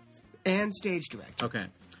intendanten. And stage director. Okay.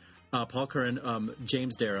 Paul Curran,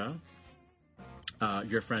 James Dara,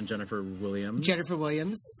 your friend Jennifer Williams.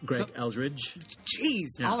 Greg Eldridge. Jeez,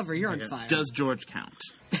 yeah. Oliver, you're on fire. Does George count?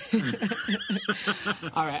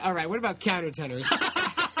 All right. What about countertenors?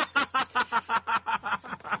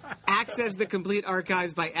 Access the complete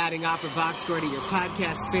archives by adding Opera Box Score to your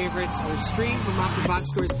podcast favorites or stream from Opera Box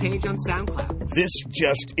Score's page on SoundCloud. This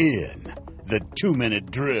just in, the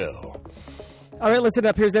 2-minute drill. All right, listen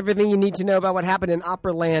up. Here's everything you need to know about what happened in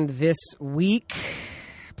Operaland this week.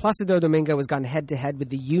 Placido Domingo has gone head-to-head with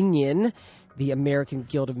the Union, the American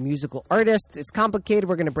Guild of Musical Artists. It's complicated.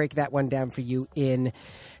 We're going to break that one down for you in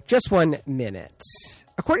just 1 minute.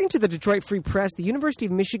 According to the Detroit Free Press, the University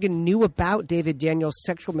of Michigan knew about David Daniels'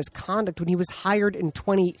 sexual misconduct when he was hired in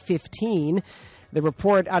 2015. The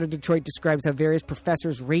report out of Detroit describes how various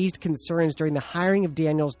professors raised concerns during the hiring of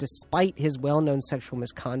Daniels despite his well-known sexual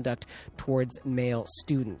misconduct towards male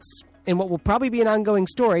students. In what will probably be an ongoing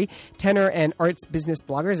story, tenor and arts business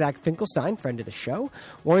blogger Zach Finkelstein, friend of the show,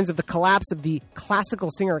 warns of the collapse of the classical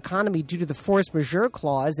singer economy due to the force majeure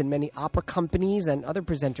clause in many opera companies and other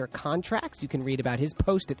presenter contracts. You can read about his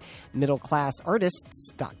post at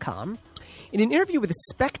middleclassartists.com. In an interview with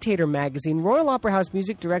Spectator magazine, Royal Opera House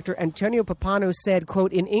music director Antonio Papano said,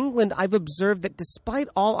 quote, "In England, I've observed that despite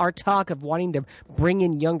all our talk of wanting to bring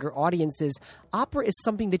in younger audiences, opera is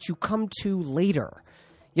something that you come to later.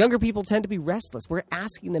 Younger people tend to be restless. We're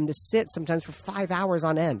asking them to sit sometimes for 5 hours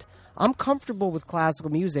on end. I'm comfortable with classical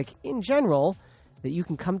music in general, that you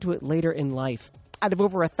can come to it later in life. Out of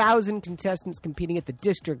over 1,000 contestants competing at the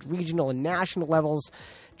district, regional, and national levels,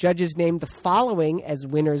 judges named the following as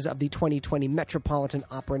winners of the 2020 Metropolitan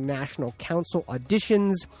Opera National Council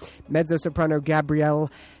auditions: mezzo-soprano Gabrielle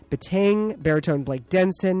Betang, baritone Blake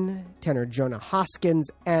Denson, tenor Jonah Hoskins,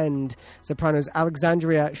 and sopranos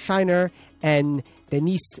Alexandria Scheiner and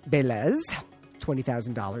Denise Belez,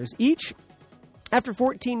 $20,000 each. After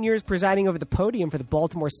 14 years presiding over the podium for the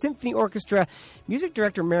Baltimore Symphony Orchestra, music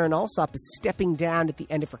director Marin Alsop is stepping down at the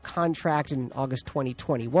end of her contract in August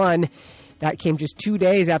 2021. That came just 2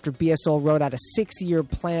 days after BSO wrote out a 6-year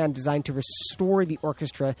plan designed to restore the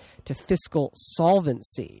orchestra to fiscal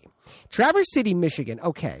solvency. Traverse City, Michigan,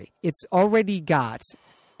 okay, it's already got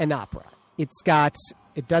an opera. It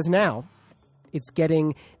does now. It's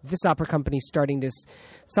getting this opera company starting this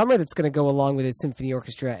summer that's going to go along with his symphony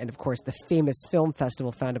orchestra and, of course, the famous film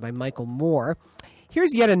festival founded by Michael Moore.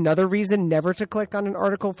 Here's yet another reason never to click on an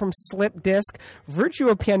article from Slip Disc.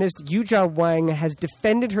 Virtuo pianist Yuja Wang has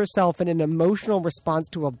defended herself in an emotional response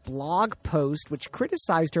to a blog post which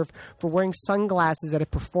criticized her for wearing sunglasses at a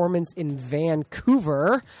performance in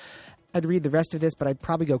Vancouver. I'd read the rest of this, but I'd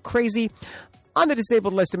probably go crazy. On the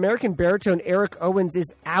disabled list, American baritone Eric Owens is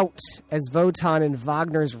out as Wotan in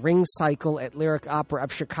Wagner's Ring Cycle at Lyric Opera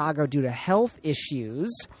of Chicago due to health issues.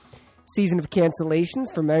 Season of cancellations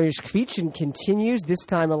for Mariusz Kwiecien continues, this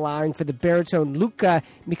time allowing for the baritone Luca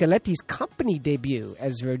Micheletti's company debut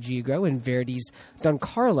as Rodrigo in Verdi's Don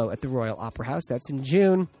Carlo at the Royal Opera House. That's in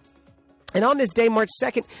June. And on this day, March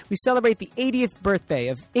 2nd, we celebrate the 80th birthday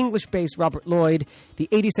of English-based Robert Lloyd, the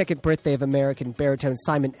 82nd birthday of American baritone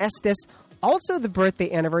Simon Estes, also the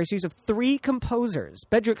birthday anniversaries of 3 composers: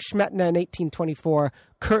 Bedřich Šmetna in 1824,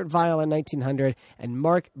 Kurt Weill in 1900, and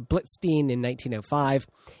Mark Blitzstein in 1905.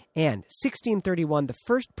 And 1631, the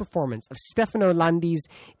first performance of Stefano Landi's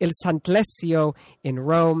Il Sant'Alessio in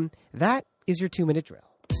Rome. That is your 2-minute drill.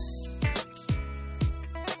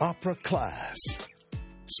 Opera Class.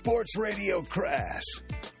 Sports Radio Crass.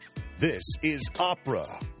 This is Opera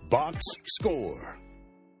Box Score.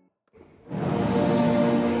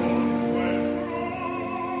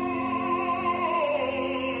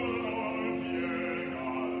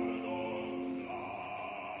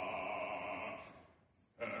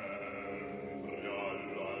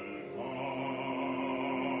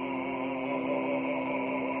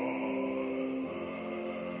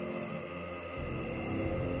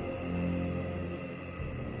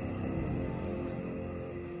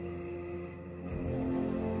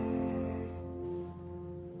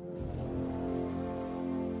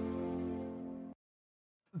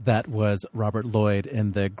 That was Robert Lloyd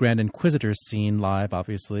in the Grand Inquisitor scene live,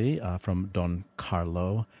 obviously, from Don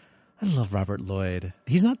Carlo. I love Robert Lloyd.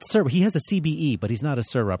 He's not Sir. He has a CBE, but he's not a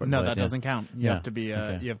Sir Robert Lloyd. No, that doesn't count. You Yeah. have to be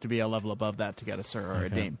Okay. you have to be a level above that to get a Sir or a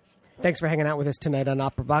Dame. Thanks for hanging out with us tonight on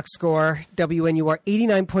Opera Box Score. WNUR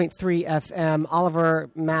 89.3 FM. Oliver,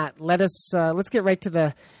 Matt, let's get right to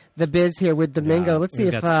the biz here with Domingo. Let's see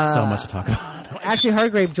We've if got so much to talk about. Ashley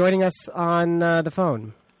Hargrave joining us on the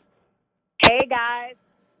phone. Hey guys,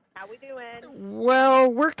 how we doing?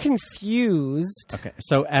 Well, we're confused. Okay,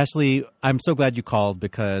 so Ashley, I'm so glad you called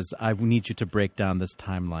because I need you to break down this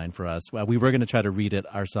timeline for us. Well, we were going to try to read it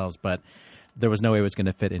ourselves, but there was no way it was going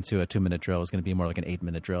to fit into a 2-minute drill. It was going to be more like an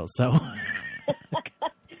 8-minute drill. So,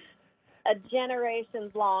 A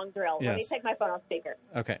generations long drill. Let me Yes. take my phone off speaker.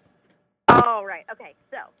 okay. All right. Okay.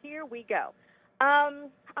 So here we go.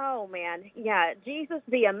 Oh man. Yeah. Jesus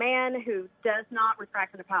be a man who does not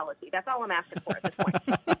retract an apology. That's all I'm asking for at this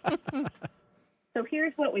point. So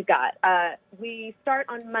here's what we've got. We start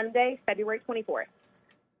on Monday, February 24th.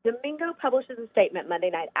 Domingo publishes a statement Monday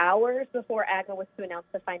night, hours before AGMA was to announce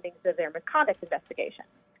the findings of their misconduct investigation.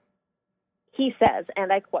 He says,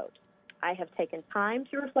 and I quote, "I have taken time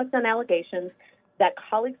to reflect on allegations that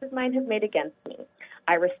colleagues of mine have made against me.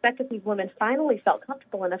 I respect that these women finally felt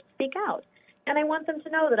comfortable enough to speak out, and I want them to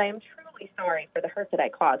know that I am truly sorry for the hurt that I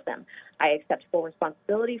caused them. I accept full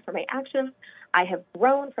responsibility for my actions. I have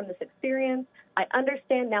grown from this experience. I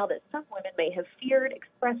understand now that some women may have feared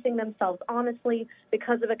expressing themselves honestly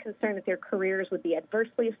because of a concern that their careers would be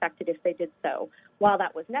adversely affected if they did so. While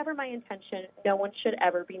that was never my intention, no one should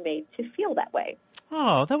ever be made to feel that way."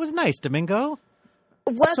 Oh, that was nice, Domingo.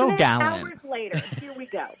 Wasn't So it? gallant. Hours later, here we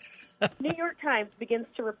go. New York Times begins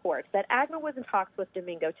to report that AGMA was in talks with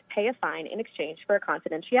Domingo to pay a fine in exchange for a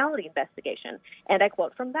confidentiality investigation. And I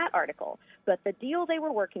quote from that article, but the deal they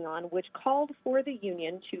were working on, which called for the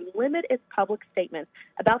union to limit its public statements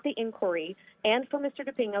about the inquiry and for Mr.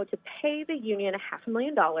 Domingo to pay the union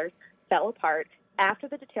 $500,000, fell apart after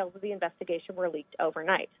the details of the investigation were leaked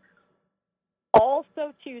overnight.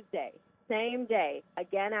 Also Tuesday, same day,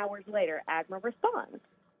 again hours later, AGMA responds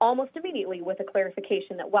almost immediately with a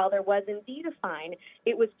clarification that while there was indeed a fine,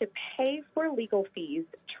 it was to pay for legal fees,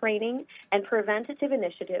 training, and preventative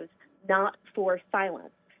initiatives, not for silence.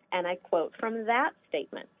 And I quote from that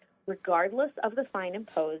statement, regardless of the fine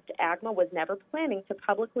imposed, AGMA was never planning to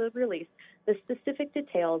publicly release the specific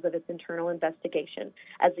details of its internal investigation,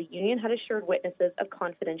 as the union had assured witnesses of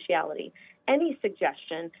confidentiality. Any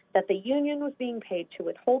suggestion that the union was being paid to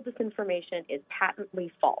withhold this information is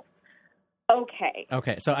patently false. Okay.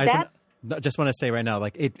 So I just want to say right now,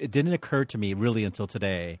 like it didn't occur to me really until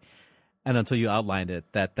today, and until you outlined it,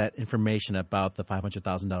 that information about the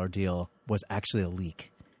 $500,000 deal was actually a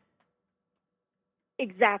leak.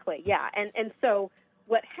 Exactly, yeah. And so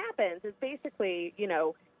what happens is basically,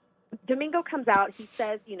 Domingo comes out, he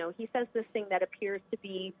says this thing that appears to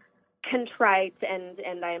be contrite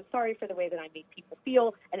and I am sorry for the way that I made people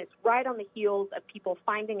feel, and it's right on the heels of people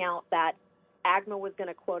finding out that AGMA was going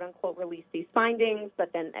to quote-unquote release these findings,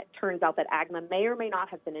 but then it turns out that AGMA may or may not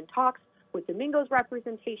have been in talks with Domingo's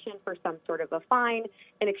representation for some sort of a fine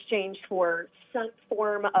in exchange for some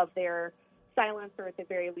form of their silence, or at the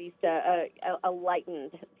very least a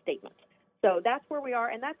lightened statement. So that's where we are,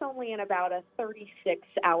 and that's only in about a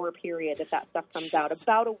 36-hour period if that stuff comes out,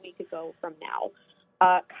 about a week ago from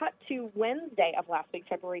now. Cut to Wednesday of last week,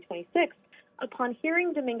 February 26th. Upon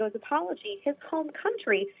hearing Domingo's apology, his home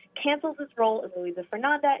country cancels his role in Luisa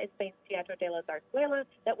Fernanda in Spain's Teatro de la Zarzuela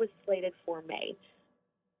that was slated for May.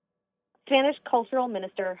 Spanish Cultural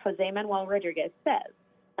Minister José Manuel Rodríguez says,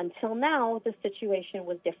 until now, the situation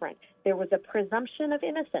was different. There was a presumption of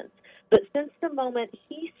innocence, but since the moment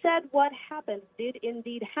he said what happened did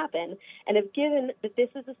indeed happen, and have given that this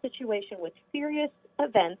is a situation with serious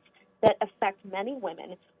events that affect many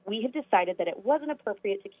women, we have decided that it wasn't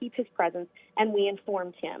appropriate to keep his presence, and we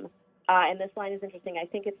informed him. And this line is interesting. I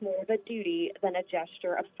think it's more of a duty than a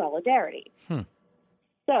gesture of solidarity.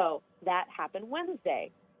 So that happened Wednesday.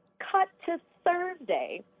 Cut to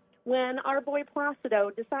Thursday, when our boy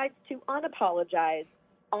Placido decides to unapologize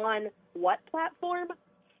on what platform?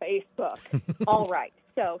 Facebook. All right.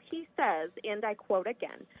 So he says, and I quote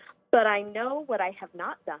again, but I know what I have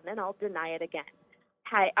not done, and I'll deny it again.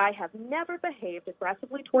 I have never behaved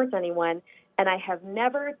aggressively towards anyone, and I have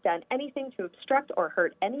never done anything to obstruct or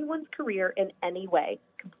hurt anyone's career in any way.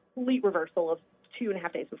 Complete reversal of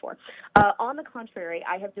 2.5 days before. On the contrary,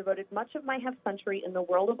 I have devoted much of my half-century in the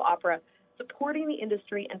world of opera, supporting the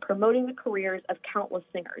industry and promoting the careers of countless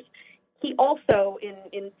singers. He also,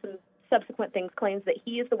 in some subsequent things, claims that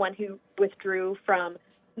he is the one who withdrew from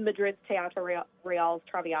Madrid's Teatro Real's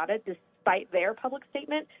Traviata, despite their public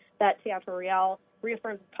statement that Teatro Real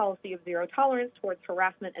reaffirms its policy of zero tolerance towards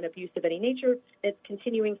harassment and abuse of any nature, its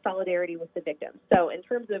continuing solidarity with the victims. So in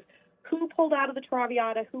terms of who pulled out of the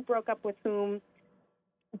Traviata, who broke up with whom,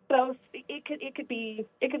 both, it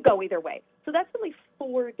could go either way. So that's only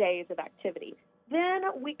 4 days of activity. Then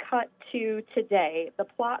we cut to today. The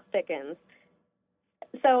plot thickens.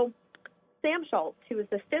 So Sam Schultz, who is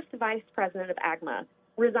the 5th vice president of AGMA,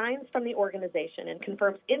 resigns from the organization and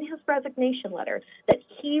confirms in his resignation letter that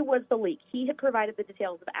he was the leak. He had provided the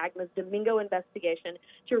details of AGMA's Domingo investigation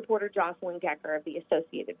to reporter Jocelyn Gecker of the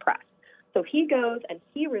Associated Press. So he goes and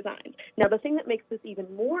he resigns. Now, the thing that makes this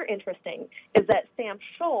even more interesting is that Sam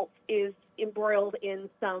Schultz is embroiled in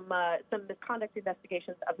some misconduct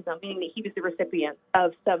investigations of his own, meaning that he was the recipient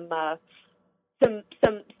of some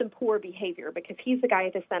poor behavior, because he's the guy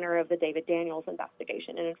at the center of the David Daniels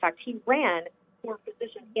investigation. And in fact, he ran for a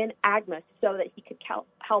position in AGMA so that he could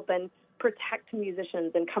help and protect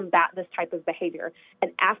musicians and combat this type of behavior.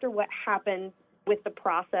 And after what happened with the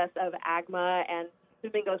process of AGMA and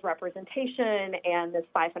Domingo's representation and this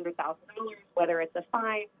 $500,000, whether it's a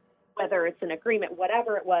fine, whether it's an agreement,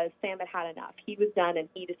 whatever it was, Sam had enough. He was done, and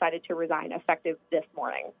he decided to resign effective this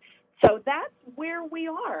morning. So that's where we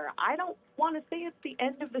are. I don't want to say it's the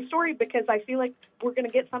end of the story, because I feel like we're going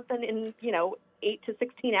to get something in, 8 to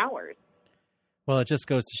 16 hours. Well, it just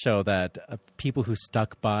goes to show that people who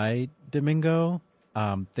stuck by Domingo,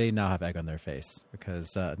 they now have egg on their face,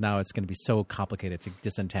 because now it's going to be so complicated to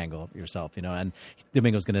disentangle yourself, and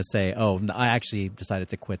Domingo's going to say, oh, I actually decided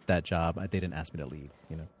to quit that job. They didn't ask me to leave,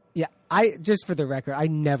 Yeah, just for the record, I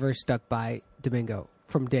never stuck by Domingo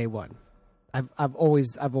from day one. I've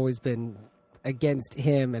always been against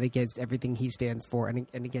him and against everything he stands for, and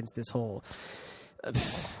against this whole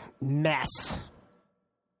mess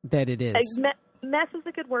that it is. Mess is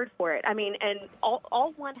a good word for it. I mean, and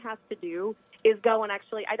all one has to do is go and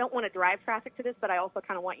actually, I don't want to drive traffic to this, but I also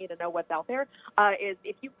kind of want you to know what's out there, is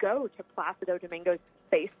if you go to Placido Domingo's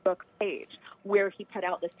Facebook page where he put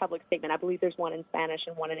out this public statement, I believe there's one in Spanish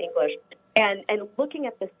and one in English, and looking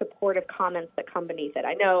at the supportive comments that come beneath it.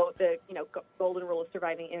 I know the golden rule of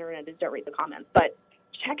surviving the internet is don't read the comments, but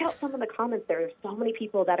check out some of the comments there. There's so many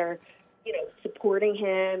people that are, supporting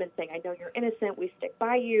him and saying, I know you're innocent, we stick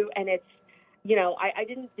by you, and it's, I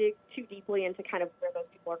didn't dig too deeply into kind of where those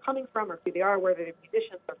people are coming from or who they are, whether they're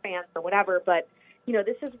musicians or fans or whatever. But,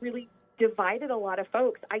 this has really divided a lot of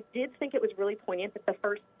folks. I did think it was really poignant that the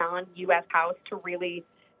first non-U.S. house to really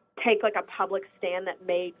take like a public stand that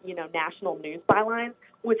made, national news bylines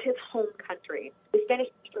was his home country. The Spanish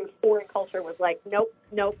Ministry of Foreign Culture was like, nope,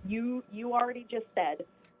 you already just said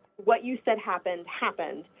what you said happened.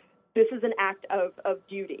 This is an act of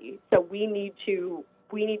duty. So we need to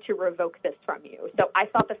revoke this from you. So I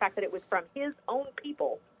thought the fact that it was from his own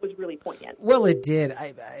people was really poignant. Well, it did.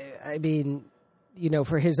 I mean,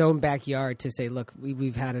 for his own backyard to say, look,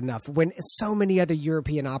 we've had enough. When so many other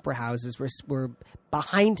European opera houses were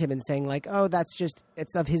behind him and saying like, oh,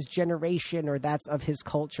 it's of his generation or that's of his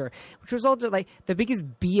culture, which was all like the biggest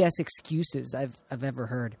BS excuses I've ever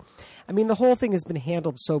heard. I mean, the whole thing has been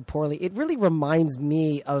handled so poorly. It really reminds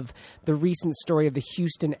me of the recent story of the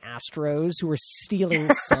Houston Astros who were stealing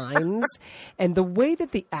signs, and the way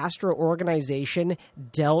that the Astro organization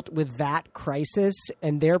dealt with that crisis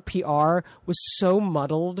and their PR was so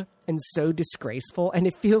muddled and so disgraceful. And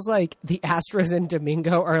it feels like the Astros and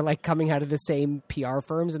Domingo are like coming out of the same PR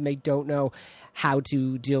firms and they don't know how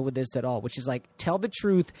to deal with this at all, which is like, tell the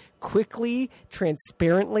truth quickly,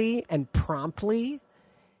 transparently, and promptly,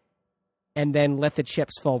 and then let the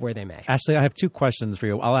chips fall where they may. Ashley, I have two questions for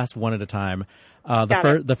you. I'll ask one at a time.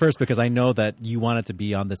 The first, because I know that you wanted to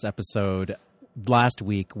be on this episode last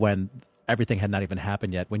week when everything had not even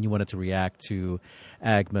happened yet, when you wanted to react to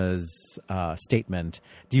Agma's statement.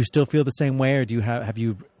 Do you still feel the same way, or have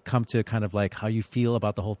you come to kind of like how you feel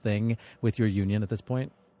about the whole thing with your union at this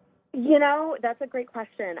point? That's a great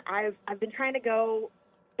question. I've been trying to go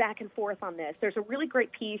back and forth on this. There's a really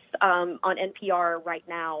great piece on NPR right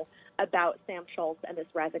now about Sam Schultz and this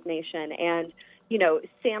resignation. And,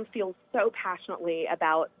 Sam feels so passionately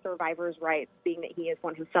about survivors' rights, being that he is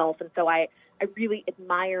one himself. And so I really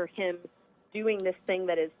admire him doing this thing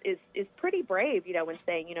that is pretty brave, and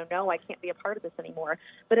saying, no, I can't be a part of this anymore.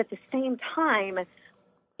 But at the same time,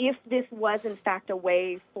 if this was in fact a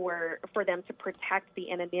way for them to protect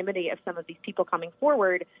the anonymity of some of these people coming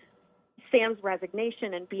forward, Sam's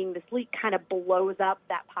resignation and being this leak kind of blows up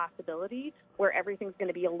that possibility where everything's going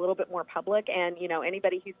to be a little bit more public. And,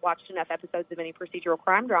 anybody who's watched enough episodes of any procedural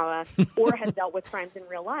crime drama or has dealt with crimes in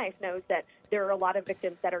real life knows that there are a lot of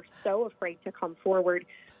victims that are so afraid to come forward,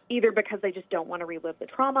 either because they just don't want to relive the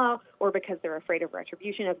trauma or because they're afraid of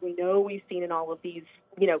retribution. As we know, we've seen in all of these,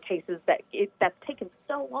 cases that's taken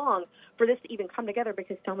so long for this to even come together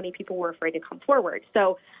because so many people were afraid to come forward.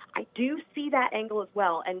 So I do see that angle as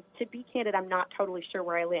well. And to be candid, I'm not totally sure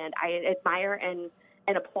where I land. I admire and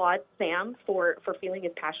applaud Sam for feeling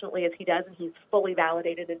as passionately as he does, and he's fully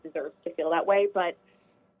validated and deserves to feel that way. But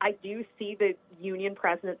I do see the union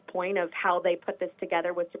president's point of how they put this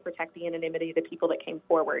together was to protect the anonymity of the people that came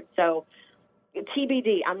forward. So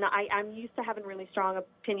TBD. I'm used to having really strong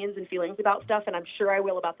opinions and feelings about stuff, and I'm sure I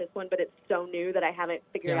will about this one, but it's so new that I haven't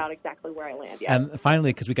figured out exactly where I land yet. And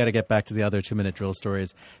finally, because we got to get back to the other 2-minute drill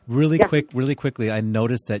stories, really quickly, I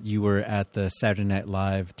noticed that you were at the Saturday Night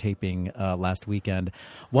Live taping last weekend.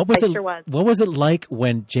 What was it like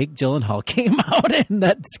when Jake Gyllenhaal came out in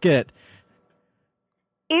that skit?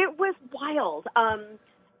 It was wild.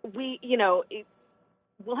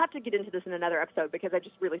 We'll have to get into this in another episode because I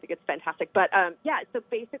just really think it's fantastic. But, so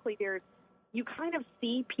basically you kind of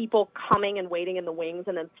see people coming and waiting in the wings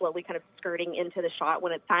and then slowly kind of skirting into the shot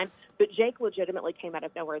when it's time. But Jake legitimately came out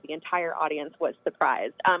of nowhere. The entire audience was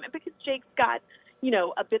surprised. Because Jake's got,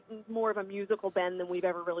 a bit more of a musical bend than we've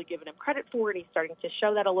ever really given him credit for, and he's starting to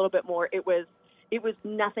show that a little bit more. It was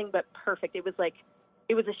nothing but perfect. It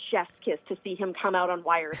was a chef's kiss to see him come out on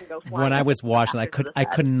wires and go flying. When I was watching, I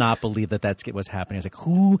could not believe that skit was happening. I was like,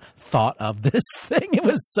 who thought of this thing? It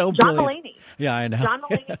was so John brilliant. Mulaney. Yeah, I know. John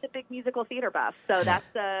Mulaney's a big musical theater buff, so that's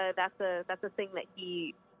a thing that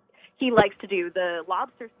he likes to do. The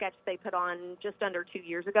lobster sketch they put on just under 2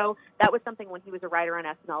 years ago, that was something when he was a writer on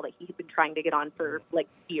SNL that he had been trying to get on for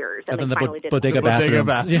years, and they finally did. Bodega Bathroom.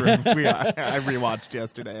 Yeah. I rewatched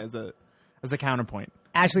yesterday as as a counterpoint.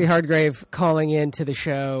 Ashley Hardgrave calling in to the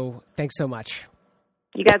show. Thanks so much.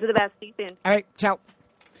 You guys are the best. See you soon. All right, ciao.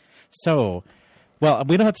 So, well,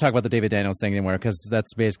 we don't have to talk about the David Daniels thing anymore because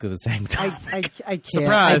that's basically the same topic. I can't.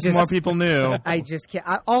 Surprise! More people knew. I just can't.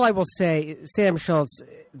 All I will say, Sam Schultz,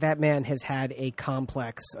 that man has had a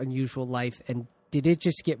complex, unusual life, and did it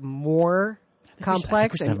just get more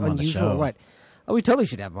complex we should have and him on the unusual? show. What? Oh, we totally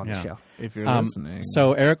should have him on the Yeah. show. If you're listening.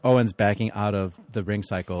 So Eric Owens backing out of the Ring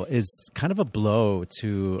Cycle is kind of a blow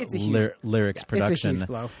to It's a huge- Lyrics yeah, production. it's a huge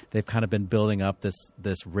blow. They've kind of been building up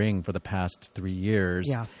this ring for the past 3 years.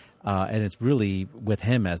 Yeah. And it's really with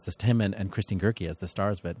him as him and Christine Gerke as the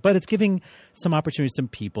stars of it. But it's giving some opportunities to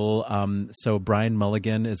people. So Brian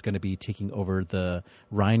Mulligan is going to be taking over the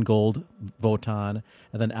Rheingold Wotan,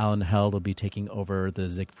 and then Alan Held will be taking over the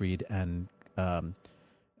Siegfried and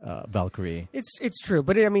Valkyrie. It's true,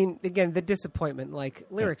 but I mean, again, the disappointment. Like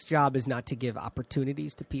Lyric's job is not to give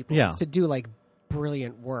opportunities to people; Yeah. it's to do like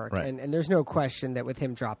brilliant work. Right. And there's no question that with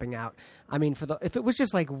him dropping out, I mean, if it was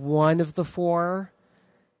just like one of the four,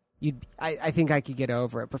 I think I could get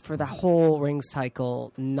over it. But for the whole Ring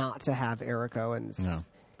Cycle, not to have Eric Owens, No.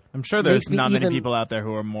 I'm sure there's makes me not many even- people out there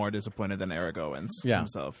who are more disappointed than Eric Owens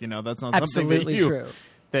himself. That's not absolutely something true.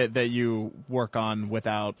 that you work on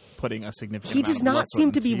without putting a significant He amount does of not blood, seem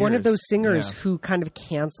sweat, to and be one of tears. those singers Yeah. who kind of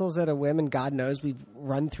cancels at a whim, and God knows we've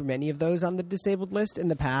run through many of those on the disabled list in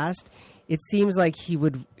the past. It seems like he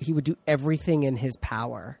would do everything in his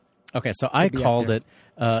power. Okay, so I be up called there.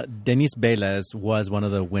 it. Denise Belez was one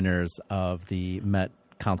of the winners of the Met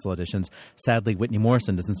Council auditions. Sadly, Whitney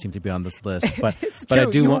Morrison doesn't seem to be on this list, but It's but I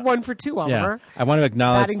true. do You were want 1 for 2, Oliver. I want to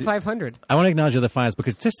acknowledge Batting 500. I want to acknowledge the other finalists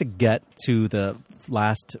because just to get to the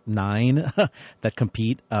last 9 that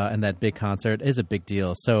compete in that big concert is a big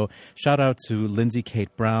deal. So shout out to Lindsay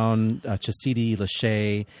Kate Brown, Chasidi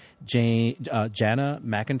Lachey, Jana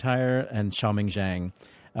McIntyre, and Xiaoming Zhang.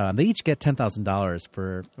 They each get $10,000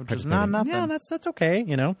 for Which is not participating. nothing. Yeah, that's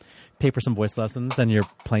okay. Pay for some voice lessons and your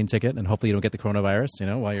plane ticket, and hopefully you don't get the coronavirus.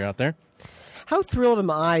 While you're out there. How thrilled am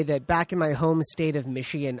I that back in my home state of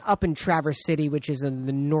Michigan, up in Traverse City, which is in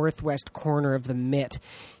the northwest corner of the Mitt,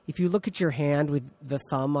 if you look at your hand with the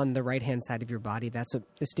thumb on the right-hand side of your body, that's what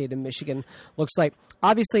the state of Michigan looks like.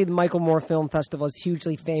 Obviously, the Michael Moore Film Festival is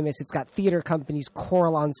hugely famous. It's got theater companies,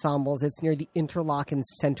 choral ensembles. It's near the Interlochen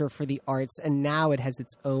Center for the Arts, and now it has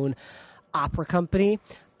its own opera company.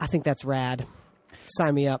 I think that's rad.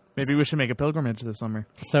 Sign me up. Maybe we should make a pilgrimage this summer.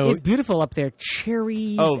 So It's beautiful up there.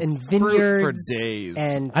 Cherries and fruit vineyards. for days.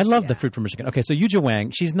 And I love the fruit from Michigan. Okay, so Yuja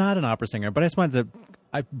Wang, she's not an opera singer, but I just wanted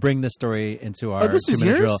to bring this story into our this was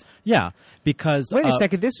 2-minute drill. yours? Yeah, because Wait a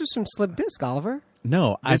second. This was from Slip Disc, Oliver.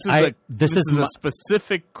 No, This is my- a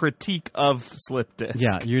specific critique of Slip Disc.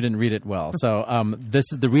 Yeah, you didn't read it well. So this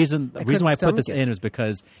is the reason. The reason why I put this stomach it. in is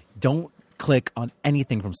because don't click on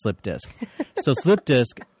anything from Slip Disc. So Slip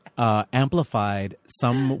Disc amplified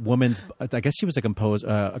some woman's. I guess she was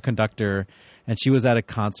a conductor, and she was at a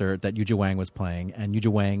concert that Yuja Wang was playing, and Yuja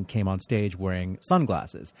Wang came on stage wearing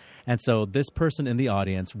sunglasses. And so this person in the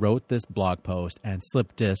audience wrote this blog post, and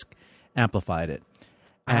Slip Disc amplified it.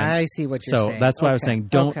 And I see what you're saying. So that's why I was Okay.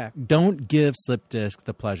 saying don't give Slip Disc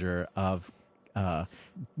the pleasure of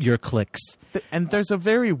your clicks. And there's a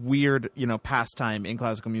very weird, pastime in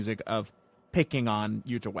classical music of picking on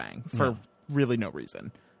Yuja Wang for really no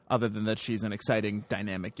reason other than that she's an exciting,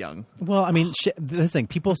 dynamic young. Well, I mean, the thing,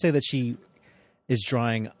 people say that she is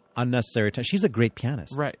drawing unnecessary attention. She's a great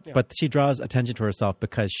pianist. Right. Yeah. But she draws attention to herself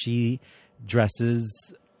because she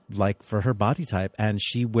dresses like for her body type, and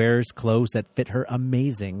she wears clothes that fit her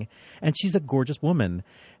amazing, and she's a gorgeous woman.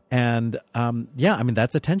 And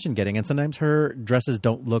that's attention getting. And sometimes her dresses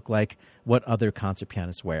don't look like what other concert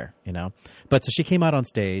pianists wear, But so she came out on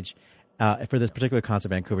stage for this particular concert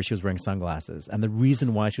in Vancouver. She was wearing sunglasses. And the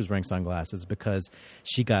reason why she was wearing sunglasses is because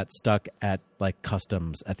she got stuck at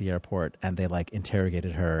customs at the airport, and they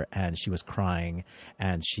interrogated her, and she was crying,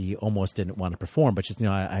 and she almost didn't want to perform. But she's,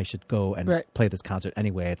 I should go and play this concert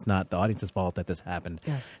anyway. It's not the audience's fault that this happened.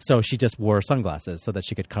 Yeah. So she just wore sunglasses so that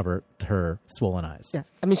she could cover her swollen eyes. Yeah.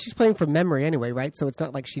 I mean, she's playing from memory anyway, right? So it's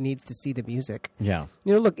not like she needs to see the music. Yeah.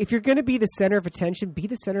 Look, if you're going to be the center of attention, be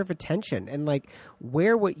the center of attention and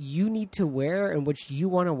wear what you need to wear and what you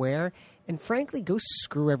want to wear. And frankly, go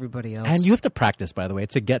screw everybody else. And you have to practice, by the way,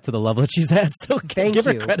 to get to the level that she's at. So give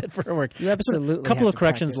her you. credit for her work. You absolutely A couple have of to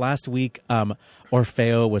corrections. practice. Last week,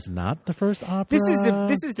 Orfeo was not the first opera.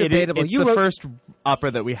 This is debatable. It's You the wrote- first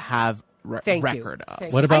opera that we have Thank record you. of.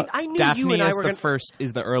 Thank What you. about I knew Daphne you and I is were the gonna, first,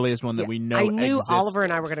 is the earliest one that we know I knew existed. Oliver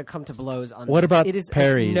and I were going to come to blows on What this. about it is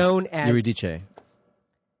Perry's known as Eurydice?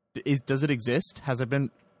 Does it exist? Has it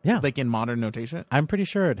been Yeah. in modern notation? I'm pretty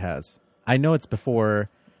sure it has. I know it's before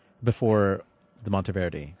the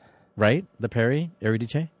Monteverdi, right? The Peri,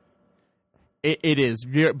 Eurydice? It is,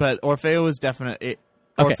 but Orfeo is definitely...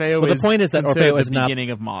 Okay. Orfeo well, the is point is that Orfeo is the not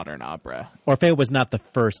beginning of modern opera. Orfeo was not the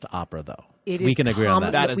first opera, though. We can agree on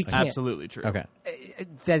that. That is absolutely true. Okay.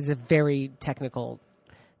 That is a very technical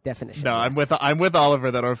definition. No, I'm with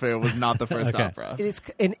Oliver that Orfeo was not the first opera. It is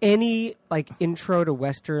in any intro to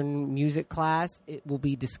Western music class. It will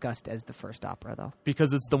be discussed as the first opera, though,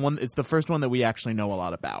 because it's the first one that we actually know a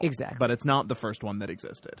lot about. Exactly, but it's not the first one that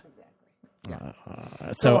existed. Yeah.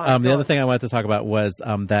 So the other thing I wanted to talk about was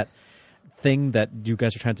that thing that you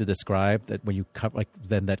guys are trying to describe, that when you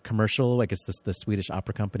then that commercial, it's the Swedish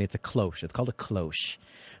opera company. It's a cloche. It's called a cloche.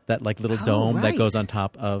 That little dome that goes on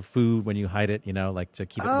top of food when you hide it, to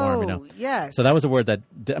keep it warm. Yes. So that was a word that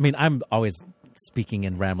I'm always speaking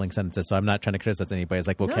in rambling sentences, so I'm not trying to criticize anybody's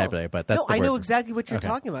vocabulary, but that's the I word. know exactly what you're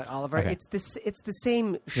talking about, Oliver. Okay. It's the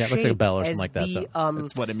same shape. Yeah, it looks like a bell or as something like that.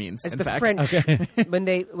 That's what it means. As in the fact. French,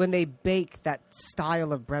 when they bake that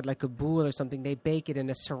style of bread like a boule or something, they bake it in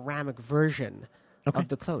a ceramic version of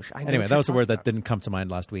the cloche. Anyway, that was a word that didn't come to mind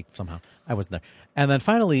last week somehow. I wasn't there. And then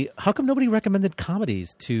finally, how come nobody recommended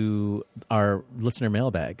comedies to our listener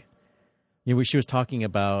mailbag? She was talking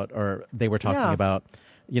about, or they were talking about,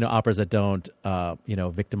 operas that don't,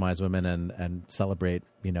 victimize women and celebrate,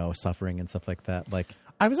 suffering and stuff like that.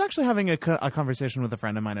 I was actually having a conversation with a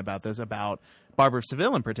friend of mine about this, about Barber of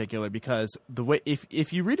Seville in particular, because the way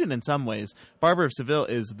if you read it in some ways, Barber of Seville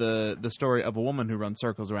is the story of a woman who runs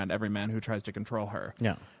circles around every man who tries to control her.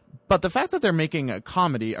 Yeah. But the fact that they're making a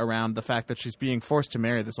comedy around the fact that she's being forced to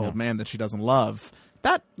marry this old man that she doesn't love,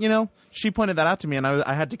 that, she pointed that out to me, and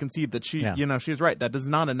I had to concede that she was right. That is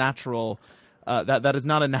not a natural... that is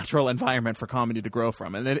not a natural environment for comedy to grow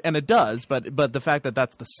from, and it does. But the fact that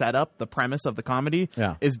that's the setup, the premise of the comedy,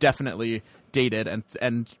 is definitely dated,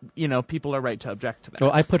 and people are right to object to that.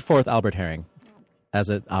 Well, I put forth Albert Herring as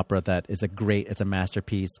an opera that is it's a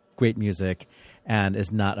masterpiece, great music, and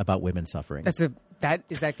is not about women suffering. Is that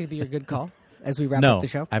going to be your good call as we wrap up the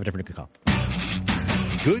show? No, I have a different good call.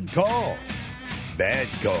 Good call, bad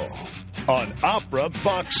call on Opera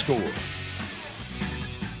Box Score.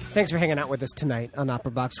 Thanks for hanging out with us tonight on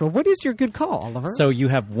Opera Box Score. What is your good call, Oliver? So you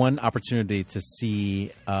have one opportunity to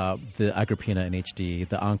see the Agrippina in HD.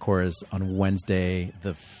 The encore is on Wednesday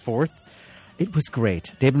the 4th. It was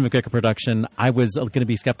great. David McVicker production. I was going to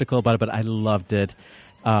be skeptical about it, but I loved it.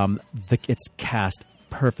 It's cast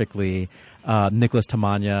perfectly. Nicholas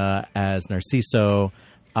Tamagna as Narciso.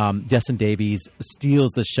 Jesson Davies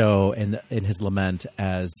steals the show in his lament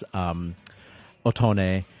as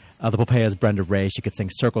Ottone. The Popea is Brenda Ray. She could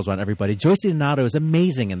sing circles around everybody. Joyce Donato is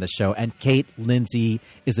amazing in the show. And Kate Lindsay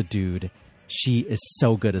is a dude. She is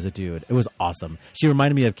so good as a dude. It was awesome. She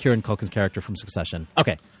reminded me of Kieran Culkin's character from Succession.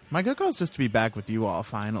 Okay. My good call is just to be back with you all,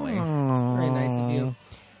 finally. That's very nice of you.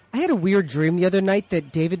 I had a weird dream the other night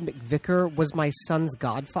that David McVicker was my son's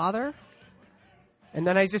godfather. And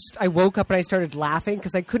then I woke up and I started laughing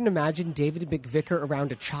because I couldn't imagine David McVicker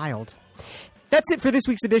around a child. That's it for this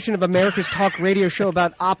week's edition of America's Talk Radio Show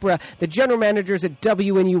about opera. The general managers at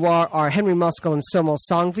WNUR are Henry Muskell and Somel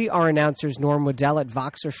Sangvi. Our announcers, Norm Waddell at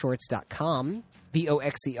VoxerShorts.com.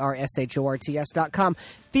 VoxerShorts.com.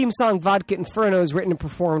 Theme song Vodka Inferno is written and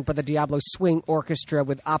performed by the Diablo Swing Orchestra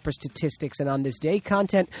with opera statistics and on this day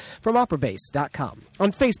content from operabase.com.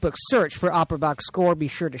 On Facebook, search for Opera Box Score. Be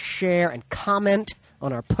sure to share and comment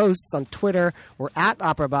on our posts on Twitter. We're at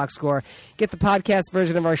Opera Box Score. Get the podcast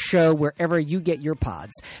version of our show wherever you get your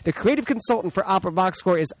pods. The creative consultant for Opera Box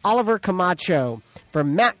Score is Oliver Camacho. For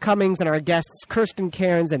Matt Cummings and our guests Kirsten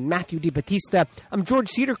Cairns and Matthew DiBattista, I'm George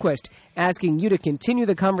Cedarquist, asking you to continue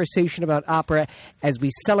the conversation about opera as we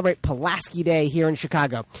celebrate Pulaski Day here in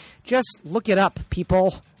Chicago. Just look it up,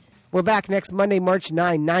 people. We're back next Monday, March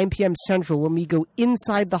 9 p.m. Central, when we go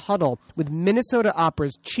inside the huddle with Minnesota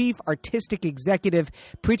Opera's Chief Artistic Executive,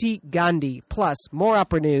 Priti Gandhi. Plus, more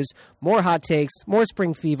opera news, more hot takes, more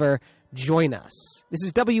spring fever. Join us. This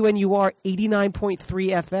is WNUR 89.3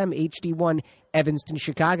 FM, HD1, Evanston,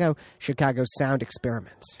 Chicago, Chicago's Sound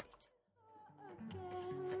Experiment.